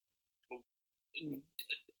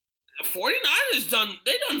 49ers done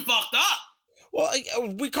fucked up. Well,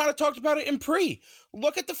 we kind of talked about it in pre.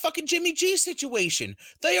 Look at the fucking Jimmy G situation.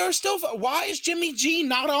 They are still. Why is Jimmy G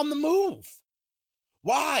not on the move?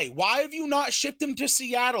 Why? Why have you not shipped him to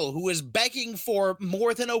Seattle, who is begging for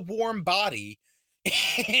more than a warm body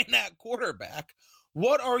in that quarterback?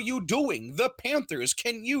 What are you doing? The Panthers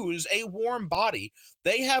can use a warm body.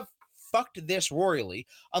 They have fucked this royally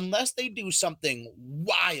unless they do something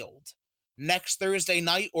wild next Thursday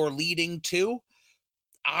night or leading to,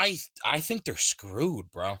 I think they're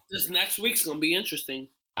screwed, bro. This next week's gonna be interesting.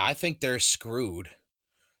 I think they're screwed.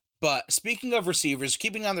 But speaking of receivers,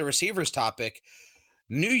 keeping on the receivers topic,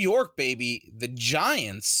 New York, baby, the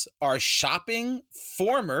Giants are shopping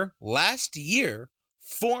last year,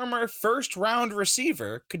 former first-round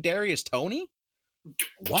receiver, Kadarius Toney.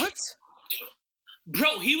 What?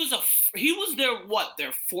 Bro, he was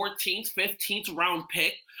their 14th, 15th round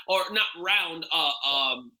pick, or not round,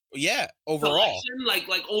 Yeah, overall.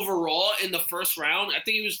 Like overall in the first round. I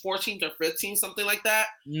think he was 14th or 15th, something like that.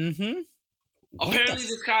 Mm-hmm. Apparently,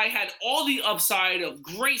 this guy had all the upside of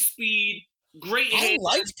great speed, great I hands.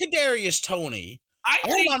 liked Kadarius Toney. I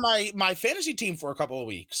had him on my fantasy team for a couple of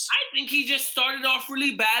weeks. I think he just started off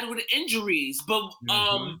really bad with injuries, but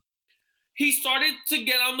he started to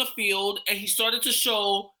get on the field and he started to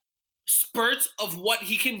show spurts of what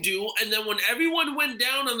he can do. And then when everyone went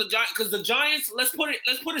down on the Giants, because the Giants, let's put it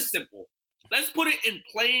simple. Let's put it in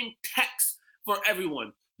plain text for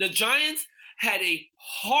everyone. The Giants had a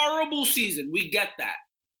horrible season. We get that.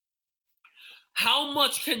 How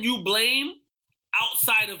much can you blame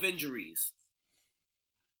outside of injuries?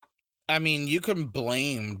 I mean, you can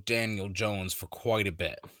blame Daniel Jones for quite a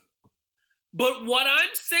bit. But what I'm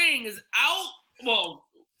saying is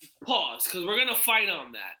pause, because we're going to fight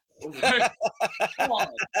on that. Pause.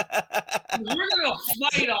 We're going to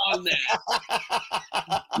fight on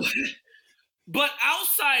that. But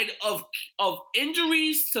outside of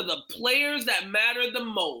injuries to the players that matter the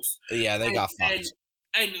most. Yeah, they got fucked.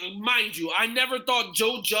 And mind you, I never thought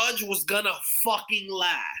Joe Judge was going to fucking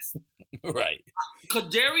last. Right.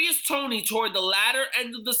 Kadarius Toney toward the latter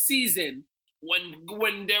end of the season,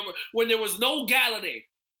 when there was no Galladay,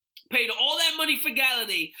 paid all that money for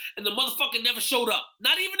Galladay, and the motherfucker never showed up.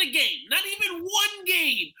 Not even a game, not even one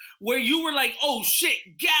game where you were like, oh shit,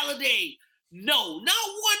 Galladay. No, not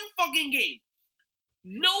one fucking game.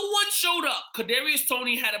 No one showed up. Kadarius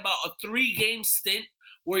Toney had about a 3-game stint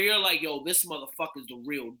where you're like, yo, this motherfucker's the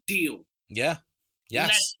real deal. Yeah.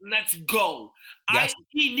 Yes. Let's go. Yes.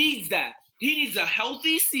 He needs that. He needs a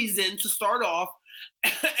healthy season to start off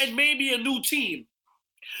and maybe a new team.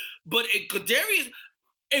 But if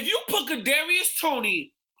you put Kadarius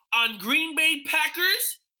Toney on Green Bay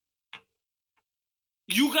Packers,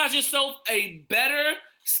 you got yourself a better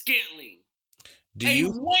Scantling.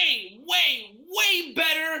 Way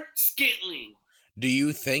better Scantling. Do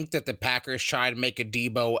you think that the Packers try to make a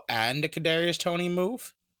Debo and a Kadarius Toney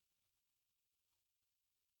move?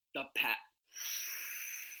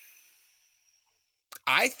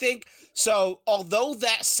 I think so. Although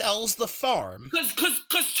that sells the farm,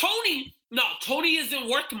 because Toney isn't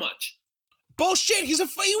worth much. Bullshit. He was a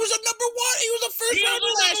number one. He was a first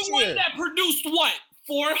rounder last year. That produced what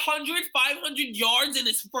 400, 500 yards in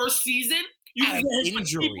his first season. You can get him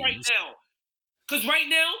cheap right now. Because right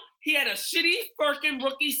now he had a shitty fucking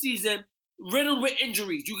rookie season riddled with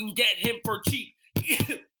injuries. You can get him for cheap.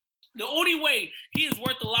 The only way he is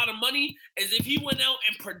worth a lot of money is if he went out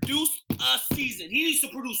and produced a season. He needs to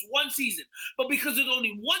produce one season. But because it's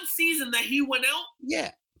only one season that he went out.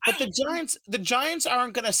 Yeah. But the Giants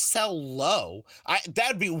aren't going to sell low.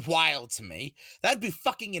 That'd be wild to me. That'd be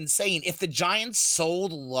fucking insane if the Giants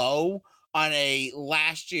sold low on a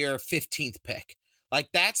last year 15th pick. Like,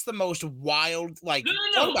 that's the most wild, like.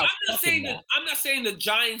 No. I'm not saying the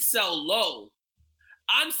Giants sell low.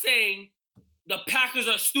 I'm saying the Packers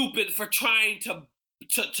are stupid for trying to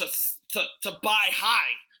buy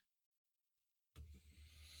high.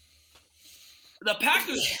 The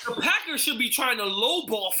Packers should be trying to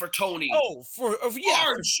lowball for Toney. Oh, for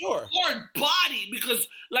sure. Hard body, because,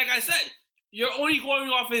 like I said, you're only going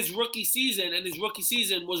off his rookie season, and his rookie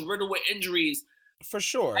season was riddled with injuries. For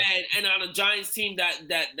sure. And on a Giants team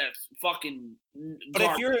that's fucking. But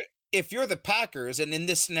garbage. If you're the Packers, and in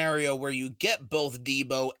this scenario where you get both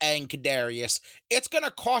Debo and Kadarius, it's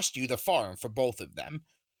gonna cost you the farm for both of them.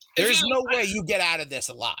 There's no way you get out of this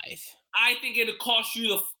alive. I think it'll cost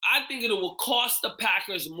you I think it will cost the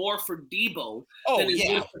Packers more for Debo than it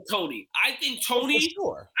will for Toney. I think Toney.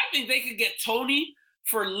 Sure. I think they could get Toney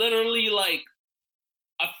for literally like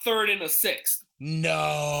a third and a sixth.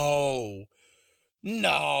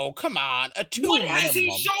 No, come on. What has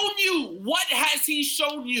he shown you? What has he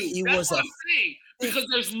shown you? That's what I'm saying. Because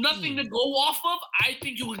there's nothing to go off of. I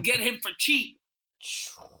think you would get him for cheap.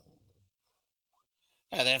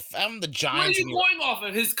 If I'm the Giants. What are you going off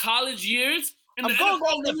of? His college years? And the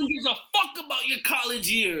NFL doesn't give a fuck about your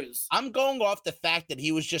college years. I'm going off the fact that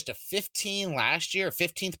he was just a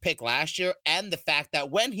 15th pick last year, and the fact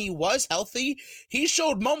that when he was healthy, he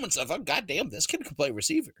showed moments of, oh, goddamn, this kid can play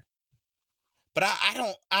receiver. But I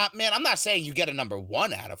don't, man. I'm not saying you get a number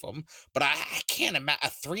one out of him, but I can't imagine a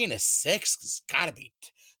 3 and a 6. It's got to be.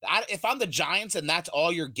 If I'm the Giants and that's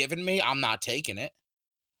all you're giving me, I'm not taking it.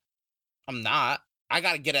 I'm not. I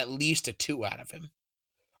got to get at least a 2 out of him.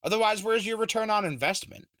 Otherwise, where's your return on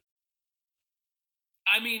investment?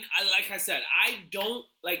 I mean, like I said, I don't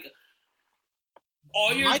like.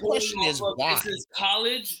 All you're My question is why? Is his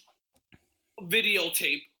college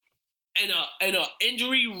videotape and a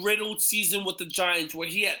injury riddled season with the Giants where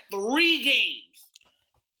he had 3 games,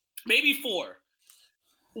 maybe 4,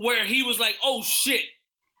 where he was like, "Oh shit,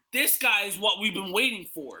 this guy is what we've been waiting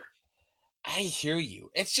for." I hear you.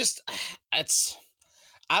 It's just, it's.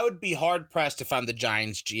 I would be hard pressed if I'm the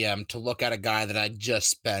Giants GM to look at a guy that I just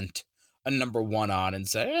spent a number one on and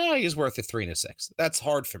say, he's worth a 3 and a 6. That's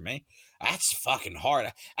hard for me. That's fucking hard.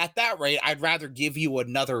 At that rate, I'd rather give you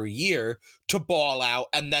another year to ball out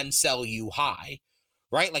and then sell you high,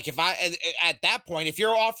 right? Like if at that point, if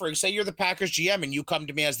you're offering, say you're the Packers GM and you come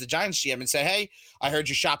to me as the Giants GM and say, hey, I heard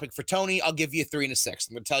you're shopping for Tony. I'll give you a 3 and a 6.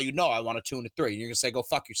 I'm going to tell you, no, I want a 2 and a 3. And you're going to say, go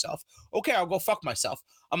fuck yourself. Okay, I'll go fuck myself.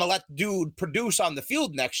 I'm going to let the dude produce on the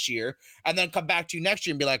field next year and then come back to you next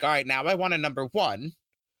year and be like, all right, now I want a number 1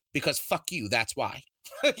 because fuck you. That's why.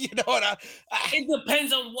 You know what? It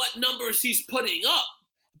depends on what numbers he's putting up.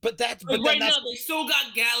 But that's right now they still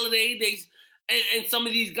got Galladay. And some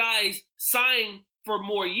of these guys sign for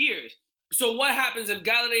more years. So what happens if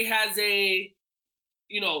Galladay has a,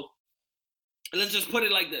 let's just put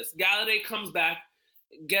it like this: Galladay comes back,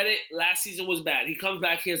 get it. Last season was bad. He comes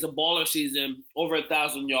back. He has a baller season, over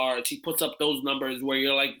 1,000 yards. He puts up those numbers where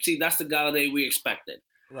you're like, see, that's the Galladay we expected.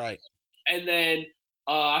 Right. And then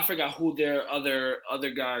I forgot who their other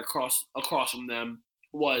guy across from them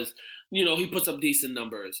was. He puts up decent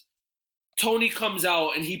numbers. Tony comes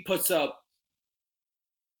out and he puts up,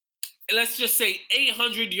 let's just say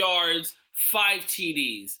 800 yards, 5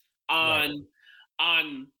 TDs on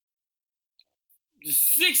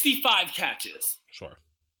 65 catches. Sure.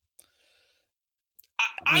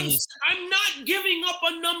 I'm not giving up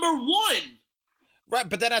a number 1. Right,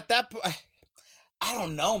 but then at that point, I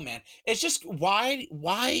don't know, man. It's just why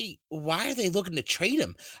are they looking to trade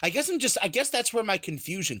him? I guess that's where my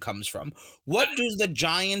confusion comes from. What do the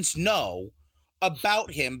Giants know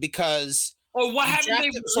about him? Because what haven't they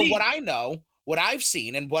released? So what I know, what I've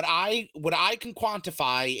seen, and what I can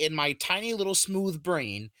quantify in my tiny little smooth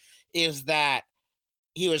brain is that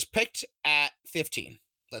he was picked at 15,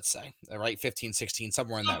 let's say, right? 15, 16,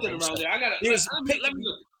 somewhere in that range. Around there. He was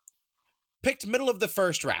picked middle of the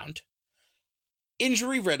first round.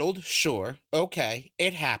 Injury riddled, sure, okay,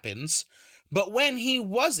 it happens. But when he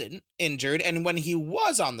wasn't injured and when he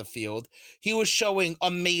was on the field, he was showing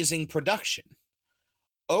amazing production.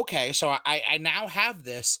 Okay, so I now have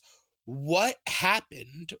this. What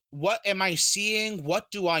happened? What am I seeing?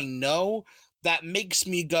 What do I know that makes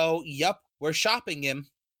me go, yep, we're shopping him?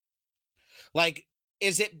 Like,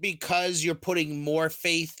 is it because you're putting more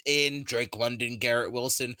faith in Drake London, Garrett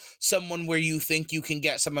Wilson, someone where you think you can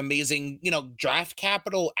get some amazing, draft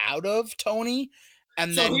capital out of Tony?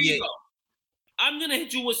 And so then here you go. I'm going to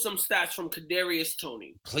hit you with some stats from Kadarius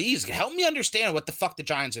Toney. Please help me understand what the fuck the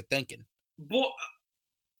Giants are thinking.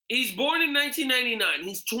 He's born in 1999.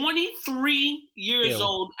 He's 23 years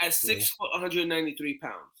old at 6 foot, 193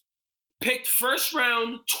 pounds. Picked first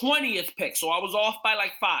round, 20th pick. So I was off by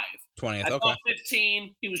like 5. 20th, I thought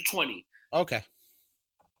 15, he was 20. Okay.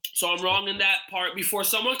 So I'm wrong in that part. Before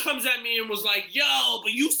someone comes at me and was like, yo,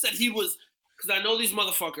 but you said he was, because I know these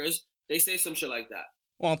motherfuckers, they say some shit like that.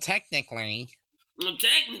 Well, technically. In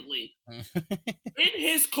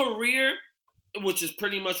his career, which is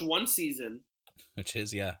pretty much one season. Which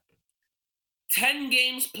is, yeah. 10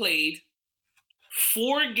 games played,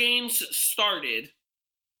 4 games started,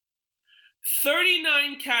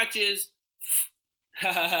 39 catches,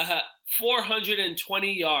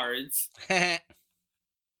 420 yards.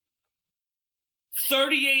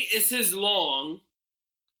 38 is his long.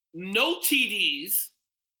 No TDs.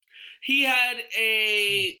 He had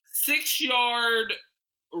a 6-yard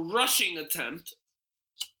rushing attempt.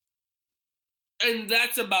 And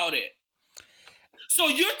that's about it. So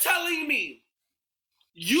you're telling me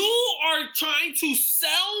you are trying to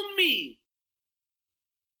sell me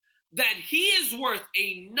that he is worth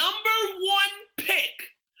a number 1 pick?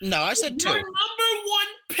 No, I said 2. Your number 1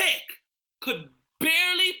 pick could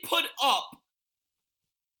barely put up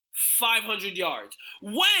 500 yards.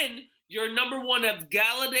 When your number 1 have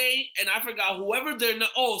Galladay and I forgot whoever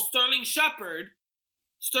Sterling Shepard,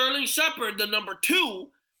 the number 2,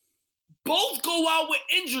 both go out with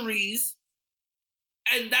injuries,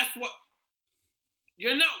 and that's what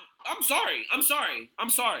you're not. I'm sorry. All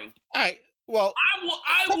right. Well,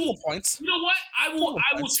 I couple will. of points. You know what? I will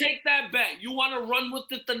Points. take that bet. You want to run with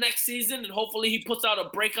it the next season, and hopefully he puts out a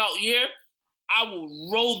breakout year. I will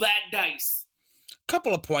roll that dice.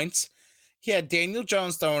 Couple of points. He had Daniel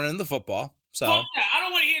Jones throwing in the football. So fuck that. I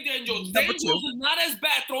don't want to hear Daniel Jones. Daniel Jones is not as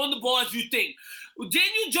bad throwing the ball as you think.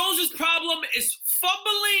 Daniel Jones' problem is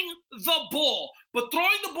fumbling the ball. But throwing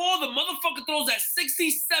the ball, the motherfucker throws at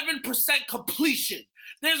 67% completion.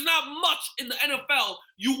 There's not much in the NFL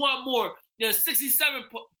you want more than 67%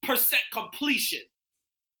 completion.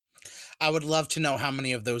 I would love to know how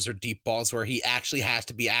many of those are deep balls where he actually has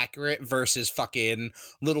to be accurate versus fucking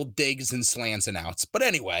little digs and slants and outs. But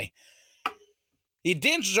anyway, he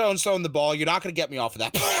Daniel Jones throwing the ball. You're not going to get me off of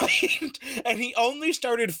that point. And he only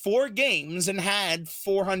started 4 games and had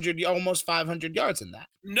 400, almost 500 yards in that.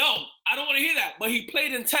 No, I don't want to hear that. But he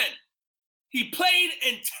played in 10. He played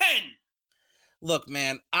in 10. Look,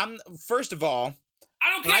 man, first of all, I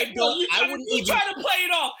don't care. You try to play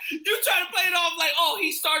it off. You try to play it off like, oh,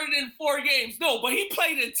 he started in 4 games. No, but he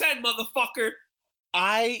played in 10, motherfucker.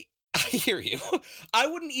 I hear you. I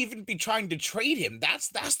wouldn't even be trying to trade him. That's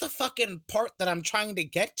the fucking part that I'm trying to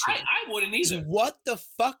get to. I wouldn't either. What the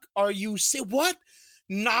fuck are you saying? What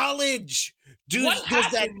knowledge does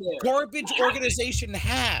that garbage organization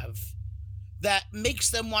have that makes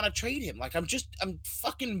them want to trade him? Like, I'm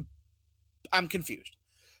confused.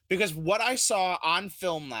 Because what I saw on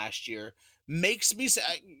film last year makes me say,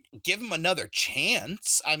 give him another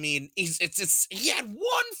chance. I mean, he had 1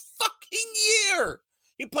 fucking year.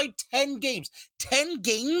 He played 10 games. 10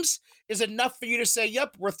 games is enough for you to say,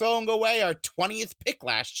 yep, we're throwing away our 20th pick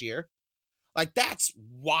last year. Like, that's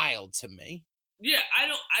wild to me. Yeah,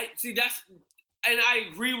 and I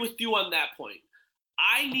agree with you on that point.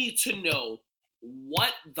 I need to know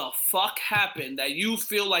what the fuck happened that you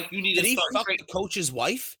feel like you need to start. Did he fuck the coach's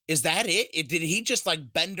wife? Is that it? Did he just like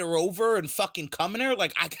bend her over and fucking come in her?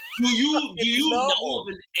 Like, do you know of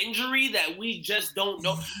an injury that we just don't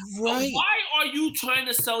know? Right. Why are you trying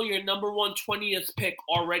to sell your number 1 20th pick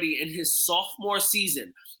already in his sophomore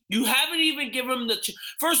season? You haven't even given him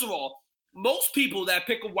first of all, most people that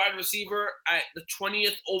pick a wide receiver at the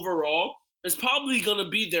 20th overall is probably going to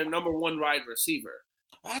be their number 1 wide receiver.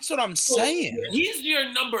 That's what I'm saying. He's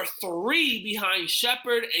your number 3 behind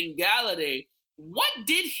Shepard and Galladay. What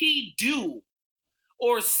did he do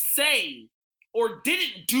or say or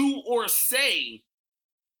didn't do or say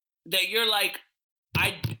that you're like,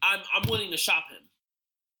 I'm willing to shop him?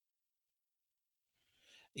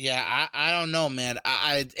 Yeah, I don't know, man.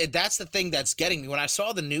 That's the thing that's getting me. When I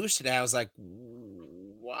saw the news today, I was like,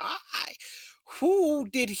 why? Who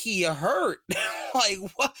did he hurt? Like,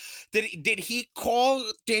 what did he call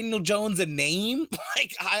Daniel Jones a name?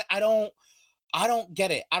 Like, I don't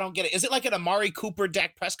get it. I don't get it. Is it like an Amari Cooper,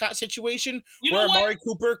 Dak Prescott situation where Amari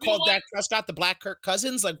Cooper called Dak Prescott the Black Kirk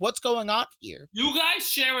Cousins? Like, what's going on here? You guys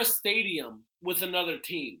share a stadium with another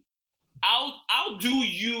team. I'll do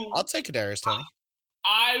you. I'll take Kadarius Toney.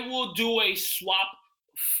 I will do a swap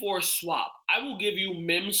for swap. I will give you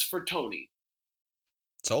Mims for Tony.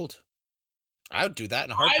 Sold. I would do that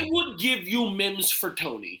in a heartbeat. I would give you Mims for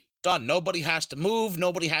Tony. Done. Nobody has to move.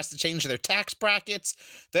 Nobody has to change their tax brackets.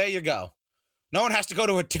 There you go. No one has to go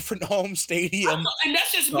to a different home stadium. And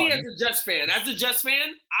that's just me as a Jets fan. As a Jets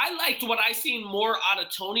fan, I liked what I seen more out of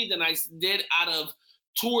Tony than I did out of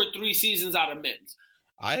 2 or 3 seasons out of Mims.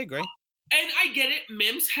 I agree. And I get it.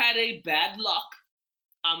 Mims had a bad luck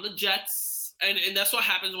on the Jets. And that's what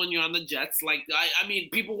happens when you're on the Jets. Like, I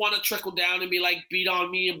mean, people want to trickle down and be like, beat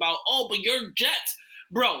on me about, oh, but you're Jets.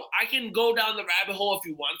 Bro, I can go down the rabbit hole if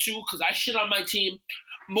you want to because I shit on my team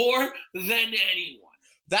more than anyone.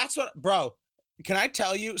 That's what, bro. Can I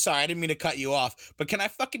tell you? Sorry, I didn't mean to cut you off, but can I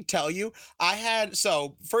fucking tell you?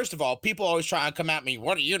 So first of all, people always try to come at me.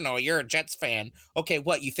 What do you know? You're a Jets fan. Okay,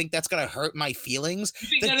 what? You think that's going to hurt my feelings?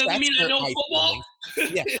 You think that doesn't mean I know football?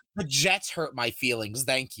 Yeah, the Jets hurt my feelings.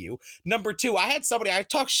 Thank you. Number 2, I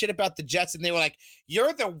talked shit about the Jets and they were like,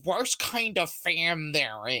 you're the worst kind of fan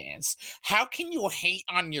there is. How can you hate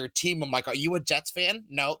on your team? I'm like, are you a Jets fan?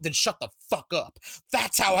 No, then shut the fuck up.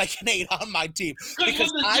 That's how I can hate on my team.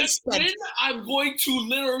 Because I'm going to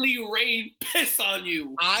literally rain piss on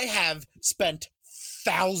you. I have spent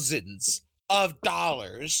thousands of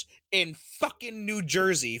dollars in fucking New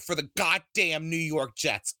Jersey for the goddamn New York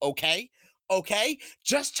Jets, okay? Okay?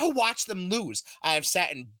 Just to watch them lose. I have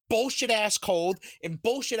sat in bullshit ass cold, in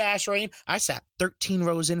bullshit ass rain. I sat 13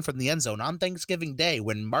 rows in from the end zone on Thanksgiving Day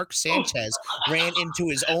when Mark Sanchez ran into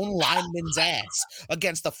his own lineman's ass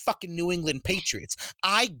against the fucking New England Patriots.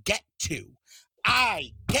 I get to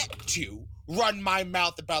run my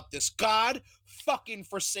mouth about this god fucking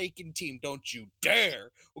forsaken team. Don't you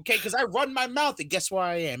dare. Okay, because I run my mouth, and guess where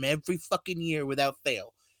I am every fucking year without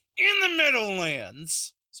fail? In the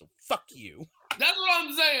Meadowlands. So fuck you. That's what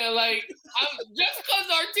I'm saying. Like, just because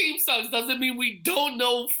our team sucks doesn't mean we don't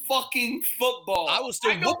know fucking football. I will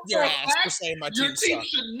still whoop your ass for saying my team sucks. Your team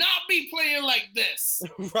should not be playing like this.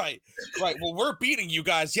 Right. Well, we're beating you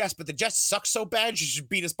guys, yes, but the Jets suck so bad you should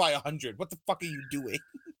beat us by 100. What the fuck are you doing?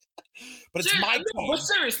 But it's my team.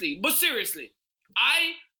 But seriously,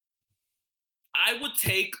 I would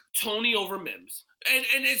take Tony over Mims. And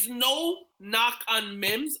it's no knock on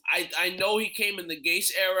Mims. I know he came in the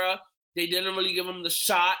Gase era. They didn't really give him the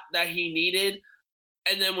shot that he needed.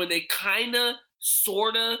 And then when they kind of,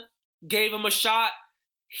 sort of gave him a shot,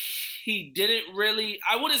 he didn't really,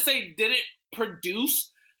 I wouldn't say didn't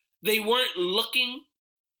produce. They weren't looking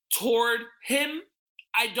toward him.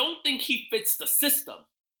 I don't think he fits the system.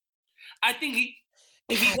 I think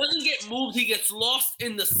if he doesn't get moved, he gets lost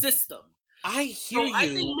in the system. I hear you. I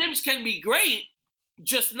think Mims can be great,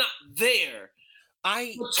 just not there.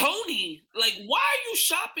 But Tony, like, why are you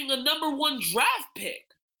shopping a #1 draft pick?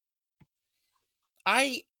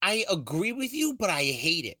 I agree with you, but I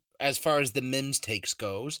hate it as far as the Mims takes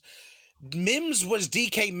goes. Mims was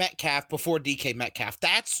DK Metcalf before DK Metcalf.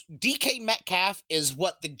 DK Metcalf is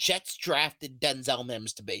what the Jets drafted Denzel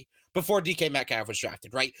Mims to be before DK Metcalf was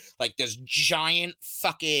drafted, right? Like this giant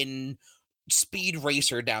fucking speed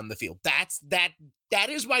racer down the field. That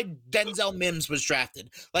is why Denzel Mims was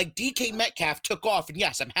drafted. Like DK Metcalf took off, and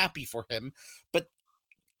yes, I'm happy for him, but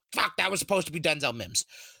fuck, that was supposed to be Denzel Mims.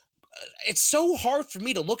 It's so hard for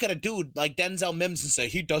me to look at a dude like Denzel Mims and say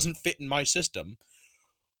he doesn't fit in my system.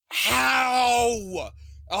 How?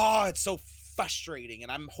 Oh, it's so frustrating,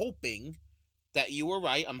 and I'm hoping that you were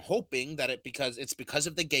right. I'm hoping that it's because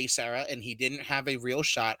of the Gase era and he didn't have a real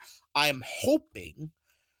shot. I'm hoping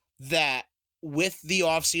that with the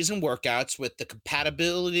offseason workouts, with the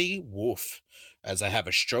compatibility, as I have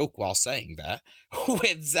a stroke while saying that,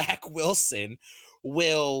 with Zach Wilson,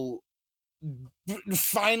 will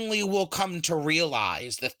come to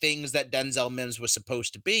realize the things that Denzel Mims was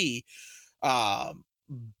supposed to be.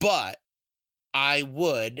 But I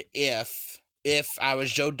would, if I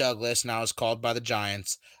was Joe Douglas and I was called by the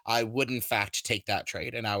Giants, I would in fact take that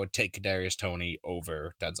trade, and I would take Kadarius Toney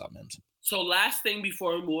over Denzel Mims. So last thing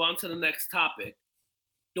before we move on to the next topic,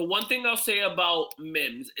 the one thing I'll say about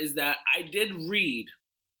Mims is that I did read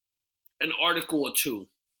an article or two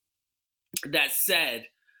that said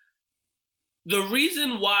the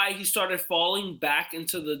reason why he started falling back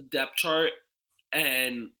into the depth chart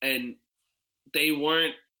and they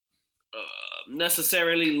weren't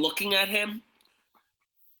necessarily looking at him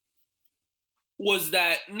was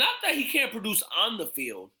that not that he can't produce on the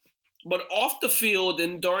field, but off the field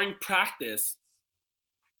and during practice,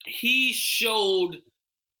 he showed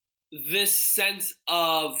this sense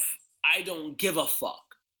of, I don't give a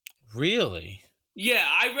fuck. Really? Yeah,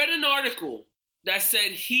 I read an article that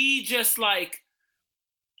said he just like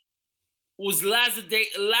was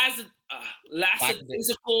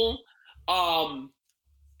lackadaisical.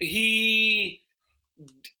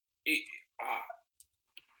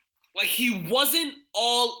 Like he wasn't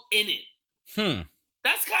all in it.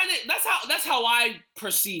 That's how I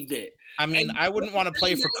perceived it. I mean, I wouldn't want to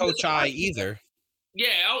play for Coach I either.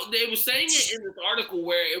 Yeah, they were saying it in this article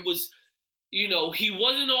where it was, he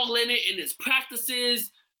wasn't all in it in his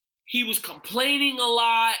practices. He was complaining a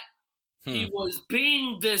lot. He was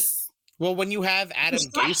being this. Well, when you have Adam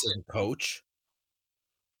Gase as a coach,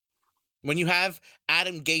 when you have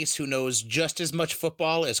Adam Gase who knows just as much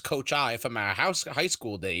football as Coach I from our high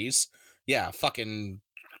school days, yeah, fucking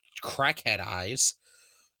crackhead eyes,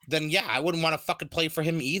 then yeah, I wouldn't want to fucking play for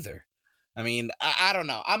him either. I mean, I don't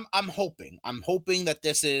know. I'm hoping that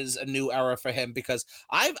this is a new era for him because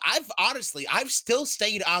I've still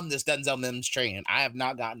stayed on this Denzel Mims train. I have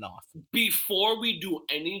not gotten off. Before we do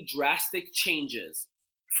any drastic changes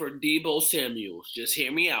for Deebo Samuel, just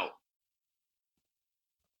hear me out.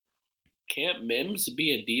 Can't Mims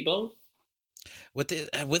be a Deebo? With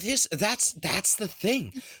his that's the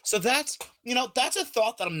thing. So that's a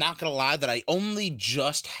thought that I'm not gonna lie that I only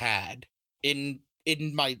just had in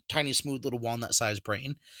my tiny smooth little walnut sized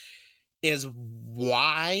brain is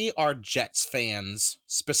why are Jets fans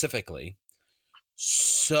specifically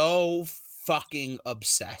so fucking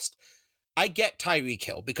obsessed? I get Tyreek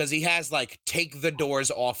Hill because he has like take the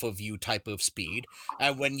doors off of you type of speed.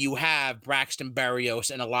 And when you have Braxton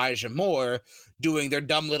Berrios and Elijah Moore doing their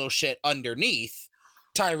dumb little shit underneath,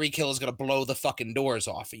 Tyreek Hill is going to blow the fucking doors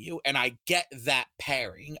off of you. And I get that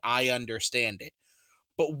pairing. I understand it.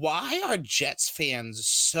 But why are Jets fans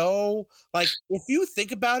so like, if you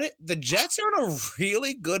think about it, the Jets are in a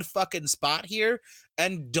really good fucking spot here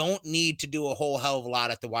and don't need to do a whole hell of a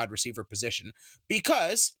lot at the wide receiver position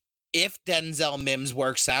because if Denzel Mims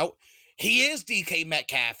works out, he is DK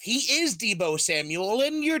Metcalf, he is Debo Samuel,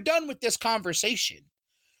 and you're done with this conversation.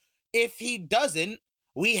 If he doesn't,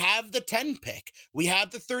 we have the 10 pick. We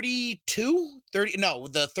have the 34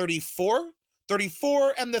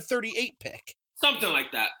 and the 38 pick. Something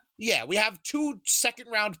like that. Yeah, we have 2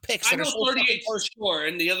 second-round picks. I know 38 for sure,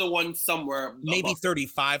 and the other one somewhere. Maybe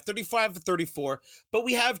 35 or 34. But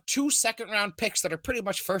we have 2 second-round picks that are pretty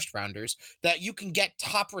much first-rounders that you can get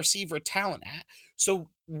top receiver talent at. So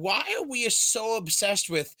why are we so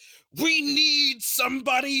obsessed with, we need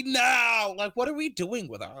somebody now? Like, what are we doing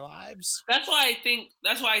with our lives? That's why I think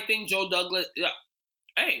Joe Douglas. Yeah,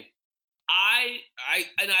 hey, I'm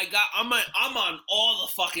on all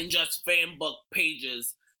the fucking Jets fan book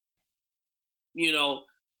pages. You know,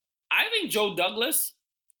 I think Joe Douglas,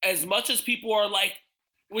 as much as people are like,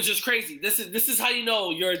 which is crazy. This is how you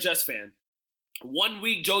know you're a Jets fan. 1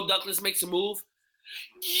 week Joe Douglas makes a move.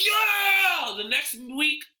 Yeah, the next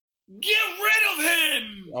week, get rid of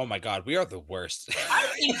him. Oh my God, we are the worst. I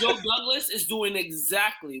think Joe Douglas is doing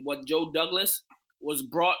exactly what Joe Douglas was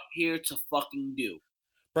brought here to fucking do.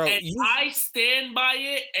 Bro, and I stand by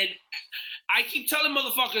it, and I keep telling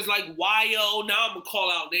motherfuckers like Yo, now I'm gonna call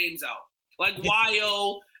out names out. Like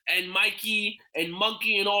Yo and Mikey and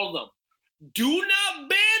Monkey and all of them. Do not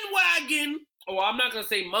bandwagon. Oh, I'm not gonna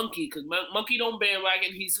say Monkey because Monkey don't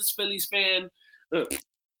bandwagon. He's a Phillies fan. I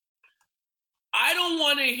don't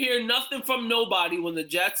want to hear nothing from nobody when the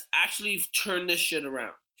Jets actually turn this shit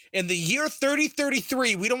around. In the year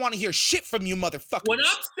 3033, we don't want to hear shit from you, motherfuckers. When I'm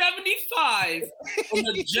 75 and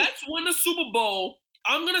the Jets win the Super Bowl,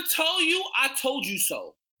 I'm gonna tell you, I told you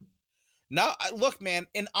so. No, look, man,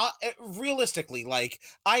 and realistically, like,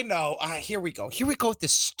 I know, here we go with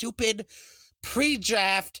this stupid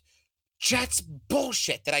pre-draft Jets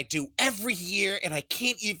bullshit that I do every year, and I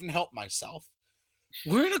can't even help myself.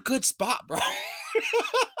 We're in a good spot, bro.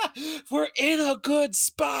 We're in a good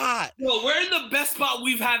spot. Bro, we're in the best spot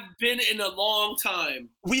we've been in a long time.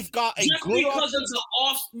 We've got a just good because of the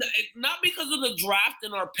not because of the draft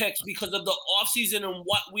and our picks, because of the offseason and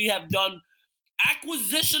what we have done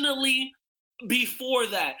acquisitionally before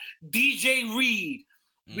that. DJ Reed,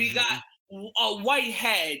 we got a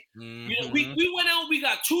Whitehead. You know, we went out, we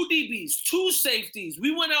got 2 DBs, 2 safeties.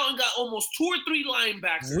 We went out and got almost 2 or 3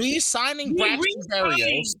 linebackers. Re-signing Braxton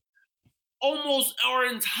Berrios. Almost our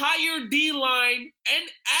entire D-line and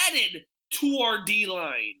added to our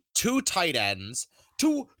D-line. 2 tight ends.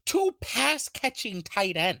 2 pass-catching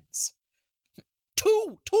tight ends.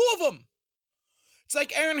 2 of them. It's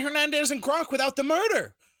like Aaron Hernandez and Gronk without the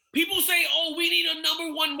murder. People say, oh, we need a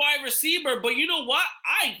number 1 wide receiver, but you know what?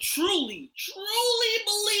 I truly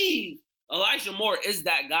believe Elijah Moore is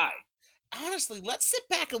that guy. Honestly, let's sit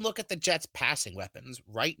back and look at the Jets' passing weapons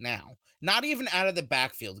right now. Not even out of the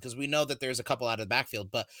backfield, because we know that there's a couple out of the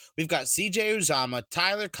backfield, but we've got CJ Uzomah,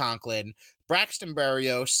 Tyler Conklin, Braxton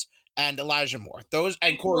Berrios, and Elijah Moore. Those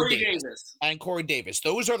and Corey Davis. And Corey Davis.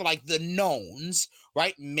 Those are like the knowns,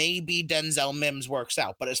 right? Maybe Denzel Mims works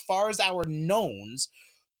out. But as far as our knowns,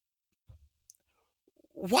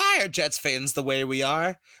 why are Jets fans the way we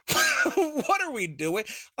are? What are we doing?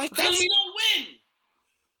 Like, because we don't win.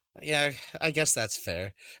 Yeah, I guess that's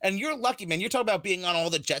fair. And you're lucky, man. You're talking about being on all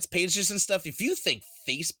the Jets pages and stuff. If you think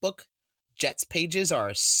Facebook Jets pages are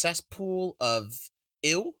a cesspool of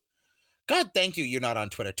ill, God thank you, you're not on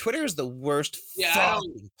Twitter. Twitter is the worst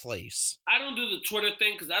fucking place. I don't do the Twitter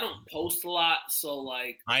thing because I don't post a lot. So,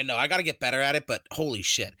 like, I know I got to get better at it, but holy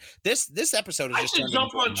shit, this episode is I just. should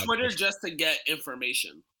jump on Twitter just to get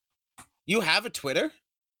information. You have a Twitter?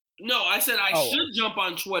 No, I said I should jump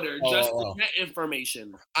on Twitter just to get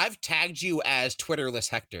information. I've tagged you as Twitterless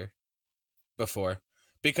Hector before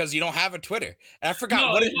because you don't have a Twitter. And I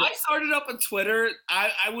forgot what. If I started up on Twitter,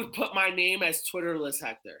 I would put my name as Twitterless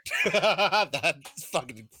Hector. That's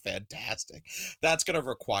fucking fantastic. That's gonna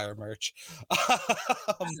require merch.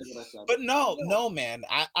 But no, man.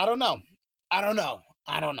 I don't know. I don't know.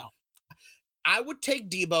 I would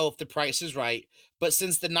take Debo if the price is right. But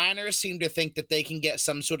since the Niners seem to think that they can get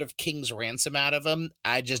some sort of king's ransom out of him,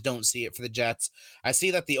 I just don't see it for the Jets. I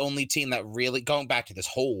see that the only team that really, going back to this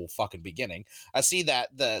whole fucking beginning, I see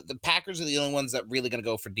that the Packers are the only ones that really going to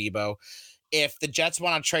go for Debo. If the Jets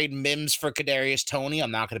want to trade Mims for Kadarius Toney,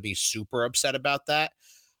 I'm not going to be super upset about that.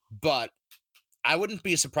 But I wouldn't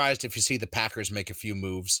be surprised if you see the Packers make a few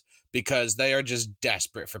moves because they are just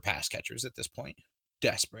desperate for pass catchers at this point.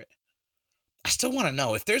 Desperate. I still want to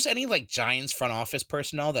know if there's any like Giants front office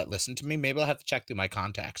personnel that listen to me. Maybe I'll have to check through my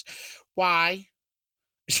contacts. Why?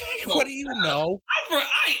 What So, do you know?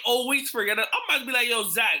 I always forget it. I'm about to be like, yo,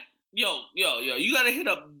 Zach, yo, you gotta hit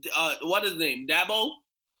up what is his name? Dabo?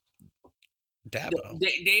 Dabo.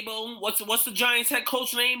 Dabo? What's the Giants head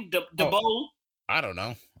coach name? Dabo? Oh, I don't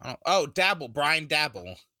know. Oh, Dabble, Brian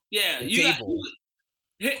Dabble. Yeah, hit him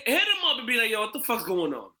up and be like, yo, what the fuck's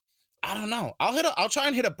going on? I don't know. I'll try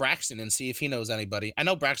and hit up Braxton and see if he knows anybody. I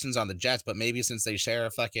know Braxton's on the Jets, but maybe since they share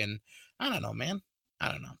a fucking, I don't know, man.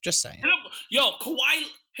 I don't know. Just saying. Hit up, yo, Kawhi.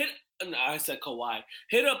 No, I said Kawhi.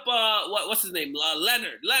 Hit up what's his name?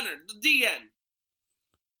 Leonard, the DN.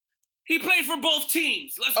 He played for both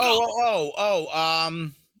teams. Let's go.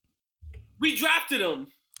 We drafted him.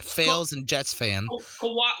 Fails and Jets fan.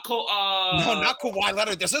 Kawhi. No, not Kawhi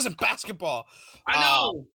Leonard. This isn't basketball. I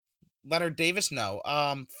know. Leonard Davis. No.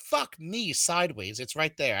 Fuck me sideways. It's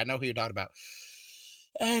right there. I know who you're talking about.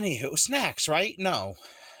 Anywho, Snacks, right? No.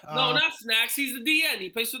 No, not Snacks. He's the DN. He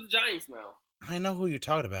plays for the Giants now. I know who you're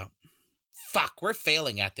talking about. Fuck, we're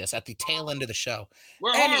failing at this at the tail end of the show.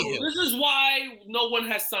 We're horrible. This is why no one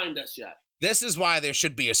has signed us yet. This is why there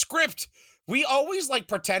should be a script. We always like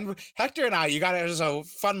pretend. Hector and I, you got to so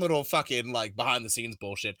fun little fucking like behind the scenes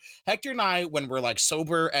bullshit. Hector and I, when we're like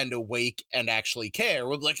sober and awake and actually care,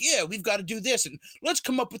 we're like, yeah, we've got to do this and let's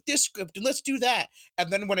come up with this script and let's do that.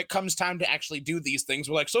 And then when it comes time to actually do these things,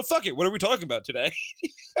 we're like, so fuck it. What are we talking about today?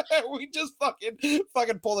 We just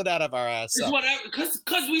fucking pull it out of our ass. So.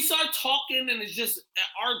 Because we start talking and it's just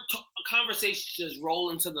our conversations just roll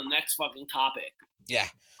into the next fucking topic. Yeah.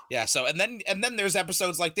 Yeah, so and then there's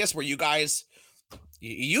episodes like this where you guys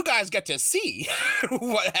get to see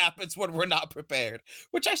what happens when we're not prepared,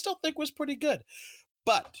 which I still think was pretty good.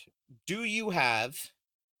 But do you have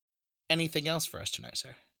anything else for us tonight,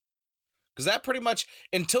 sir? Because that pretty much,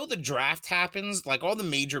 until the draft happens, like all the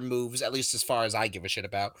major moves, at least as far as I give a shit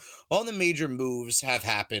about, all the major moves have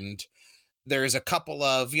happened. There's a couple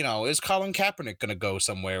of, is Colin Kaepernick going to go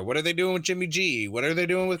somewhere? What are they doing with Jimmy G? What are they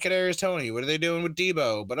doing with Kadarius Toney? What are they doing with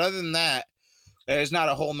Debo? But other than that, there's not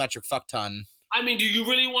a whole metric fuck ton. I mean, do you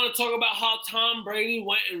really want to talk about how Tom Brady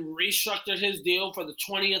went and restructured his deal for the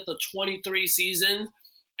 20th of 23 season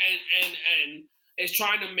and is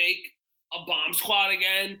trying to make a bomb squad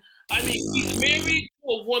again? I mean, he's married to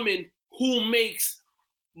a woman who makes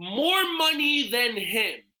more money than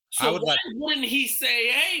him. So why wouldn't he say,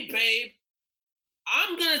 hey, babe,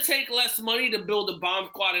 I'm going to take less money to build a bomb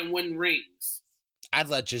squad and win rings? I'd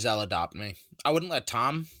let Giselle adopt me. I wouldn't let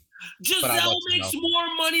Tom. Giselle makes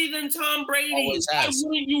more money than Tom Brady. Always has. Why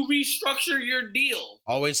wouldn't you restructure your deal?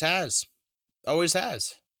 Always has. Always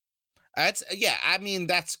has. That's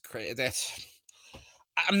crazy.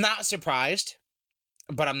 I'm not surprised,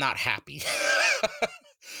 but I'm not happy.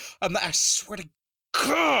 I swear to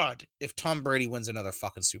God, if Tom Brady wins another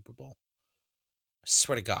fucking Super Bowl, I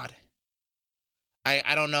swear to God.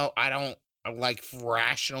 I don't know. I don't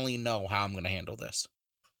rationally know how I'm going to handle this.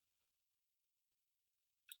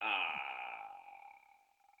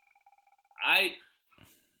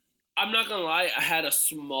 I'm not gonna lie. I had a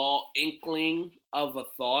small inkling of a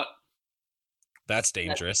thought. That's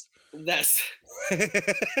dangerous. It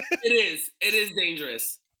is. It is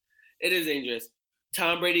dangerous. It is dangerous.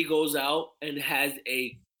 Tom Brady goes out and has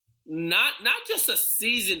a not just a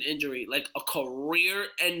season injury, like a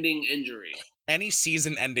career-ending injury. Any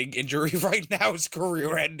season-ending injury right now is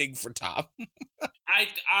career-ending for Tom.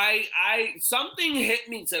 Something hit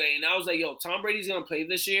me today, and I was like, "Yo, Tom Brady's gonna play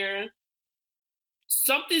this year.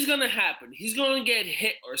 Something's gonna happen. He's gonna get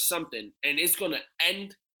hit or something, and it's gonna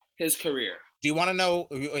end his career." Do you want to know?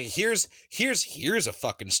 Here's a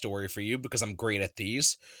fucking story for you because I'm great at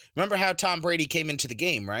these. Remember how Tom Brady came into the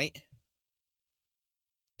game, right?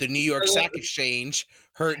 The New York Stock Exchange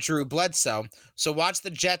hurt Drew Bledsoe. So watch the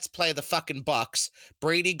Jets play the fucking Bucks.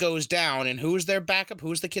 Brady goes down, and who's their backup?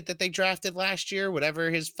 Who's the kid that they drafted last year? Whatever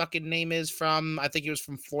his fucking name is from, I think he was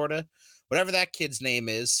from Florida. Whatever that kid's name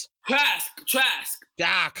is. Trask.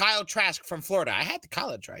 Yeah, Kyle Trask from Florida. I had the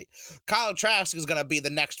college right. Kyle Trask is going to be the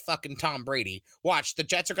next fucking Tom Brady. Watch, the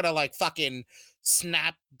Jets are going to like fucking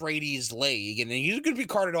snap Brady's leg, and then he's going to be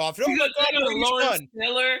carted off. Oh my God,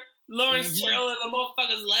 Lawrence Taylor, the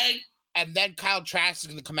motherfucker's leg. And then Kyle Trask is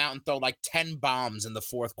going to come out and throw like 10 bombs in the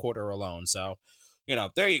fourth quarter alone. So,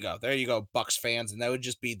 there you go. There you go, Bucks fans. And that would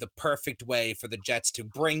just be the perfect way for the Jets to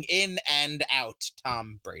bring in and out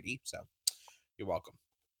Tom Brady. So, you're welcome.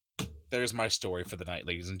 There's my story for the night,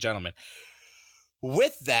 ladies and gentlemen.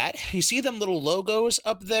 With that, you see them little logos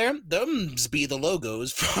up there? Them's be the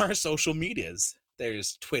logos for our social medias.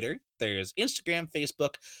 there's Twitter, there's Instagram,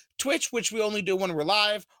 Facebook, Twitch, which we only do when we're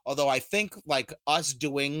live. Although I think like us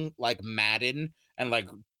doing like Madden and like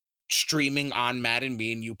streaming on Madden,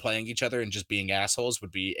 me and you playing each other and just being assholes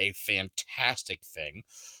would be a fantastic thing.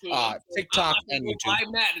 TikTok and YouTube.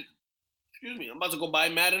 Excuse me, I'm about to go buy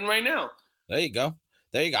Madden right now. There you go.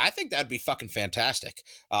 There you go. I think that'd be fucking fantastic.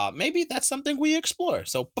 Maybe that's something we explore.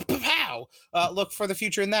 So, look for the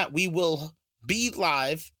future in that. We will be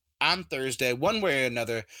live on Thursday, one way or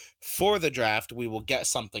another, for the draft. We will get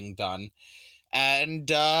something done.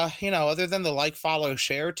 And, other than the like, follow,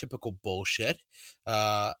 share, typical bullshit,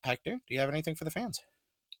 Hector, do you have anything for the fans?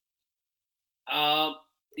 The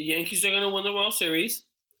Yankees are going to win the World Series.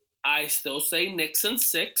 I still say Knicks in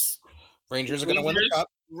 6. Rangers are going to win the Cup.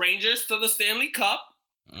 Rangers to the Stanley Cup.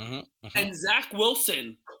 And Zach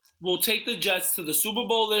Wilson will take the Jets to the Super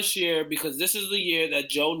Bowl this year because this is the year that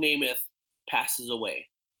Joe Namath passes away.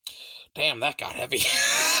 Damn, that got heavy.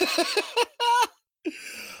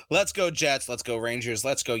 Let's go Jets. Let's go Rangers.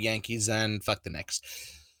 Let's go Yankees, and fuck the Knicks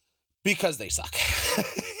because they suck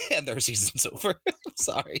and their season's over.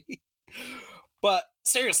 Sorry. But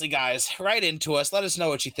seriously, guys, right into us. Let us know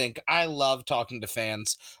what you think. I love talking to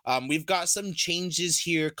fans. We've got some changes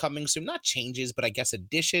here coming soon. Not changes, but I guess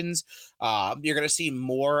additions. You're going to see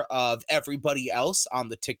more of everybody else on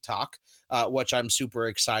the TikTok, which I'm super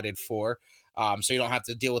excited for. So you don't have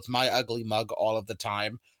to deal with my ugly mug all of the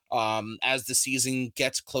time. As the season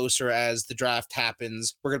gets closer, as the draft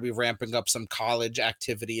happens, we're going to be ramping up some college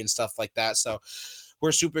activity and stuff like that. So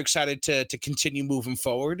we're super excited to continue moving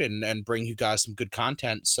forward and bring you guys some good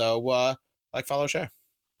content. So like, follow, share.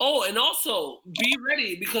 Oh, and also be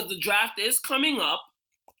ready because the draft is coming up.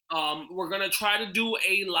 We're going to try to do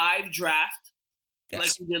a live draft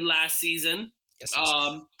like we did last season. Yes.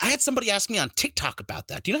 I had somebody ask me on TikTok about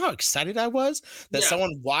that. Do you know how excited I was that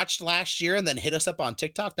someone watched last year and then hit us up on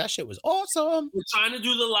TikTok? That shit was awesome. We're trying to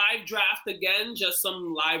do the live draft again, just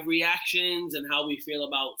some live reactions and how we feel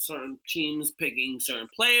about certain teams picking certain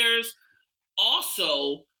players.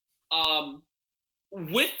 Also,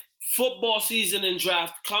 with football season and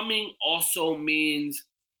draft coming also means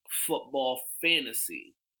football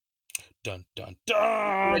fantasy. Dun, dun,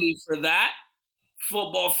 dun. Ready for that?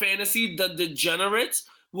 Football fantasy, the degenerates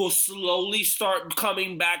will slowly start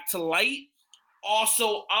coming back to light.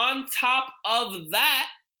 Also, on top of that,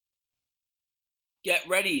 get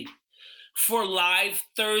ready for live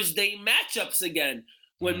Thursday matchups again.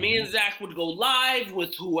 When me and Zach would go live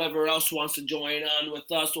with whoever else wants to join on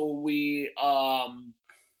with us, or we,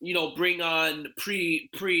 bring on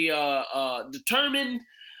determined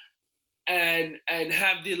and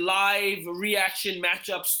have the live reaction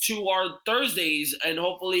matchups to our Thursdays and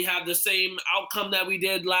hopefully have the same outcome that we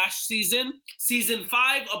did last season. Season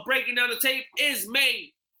 5 of Breaking Down the Tape is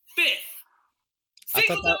May 5th.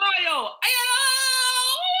 Cinco de Mayo!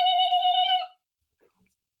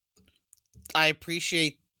 I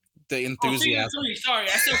appreciate the enthusiasm. Season 3, sorry.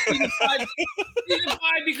 I said season 5. Season 5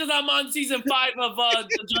 because I'm on season 5 of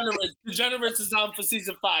Degenerates. Degenerates is on for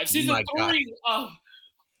season 5. Season 3 of...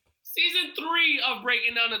 Season 3 of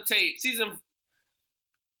Breaking Down the Tape.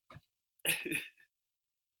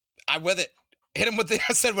 I'm with it. Hit him with the.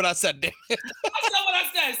 I said what I said. Damn it. I said what I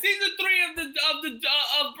said. Season 3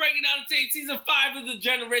 of Breaking Down the Tape. Season 5 of the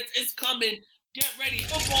Degenerates is coming. Get ready.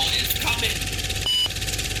 Football is coming.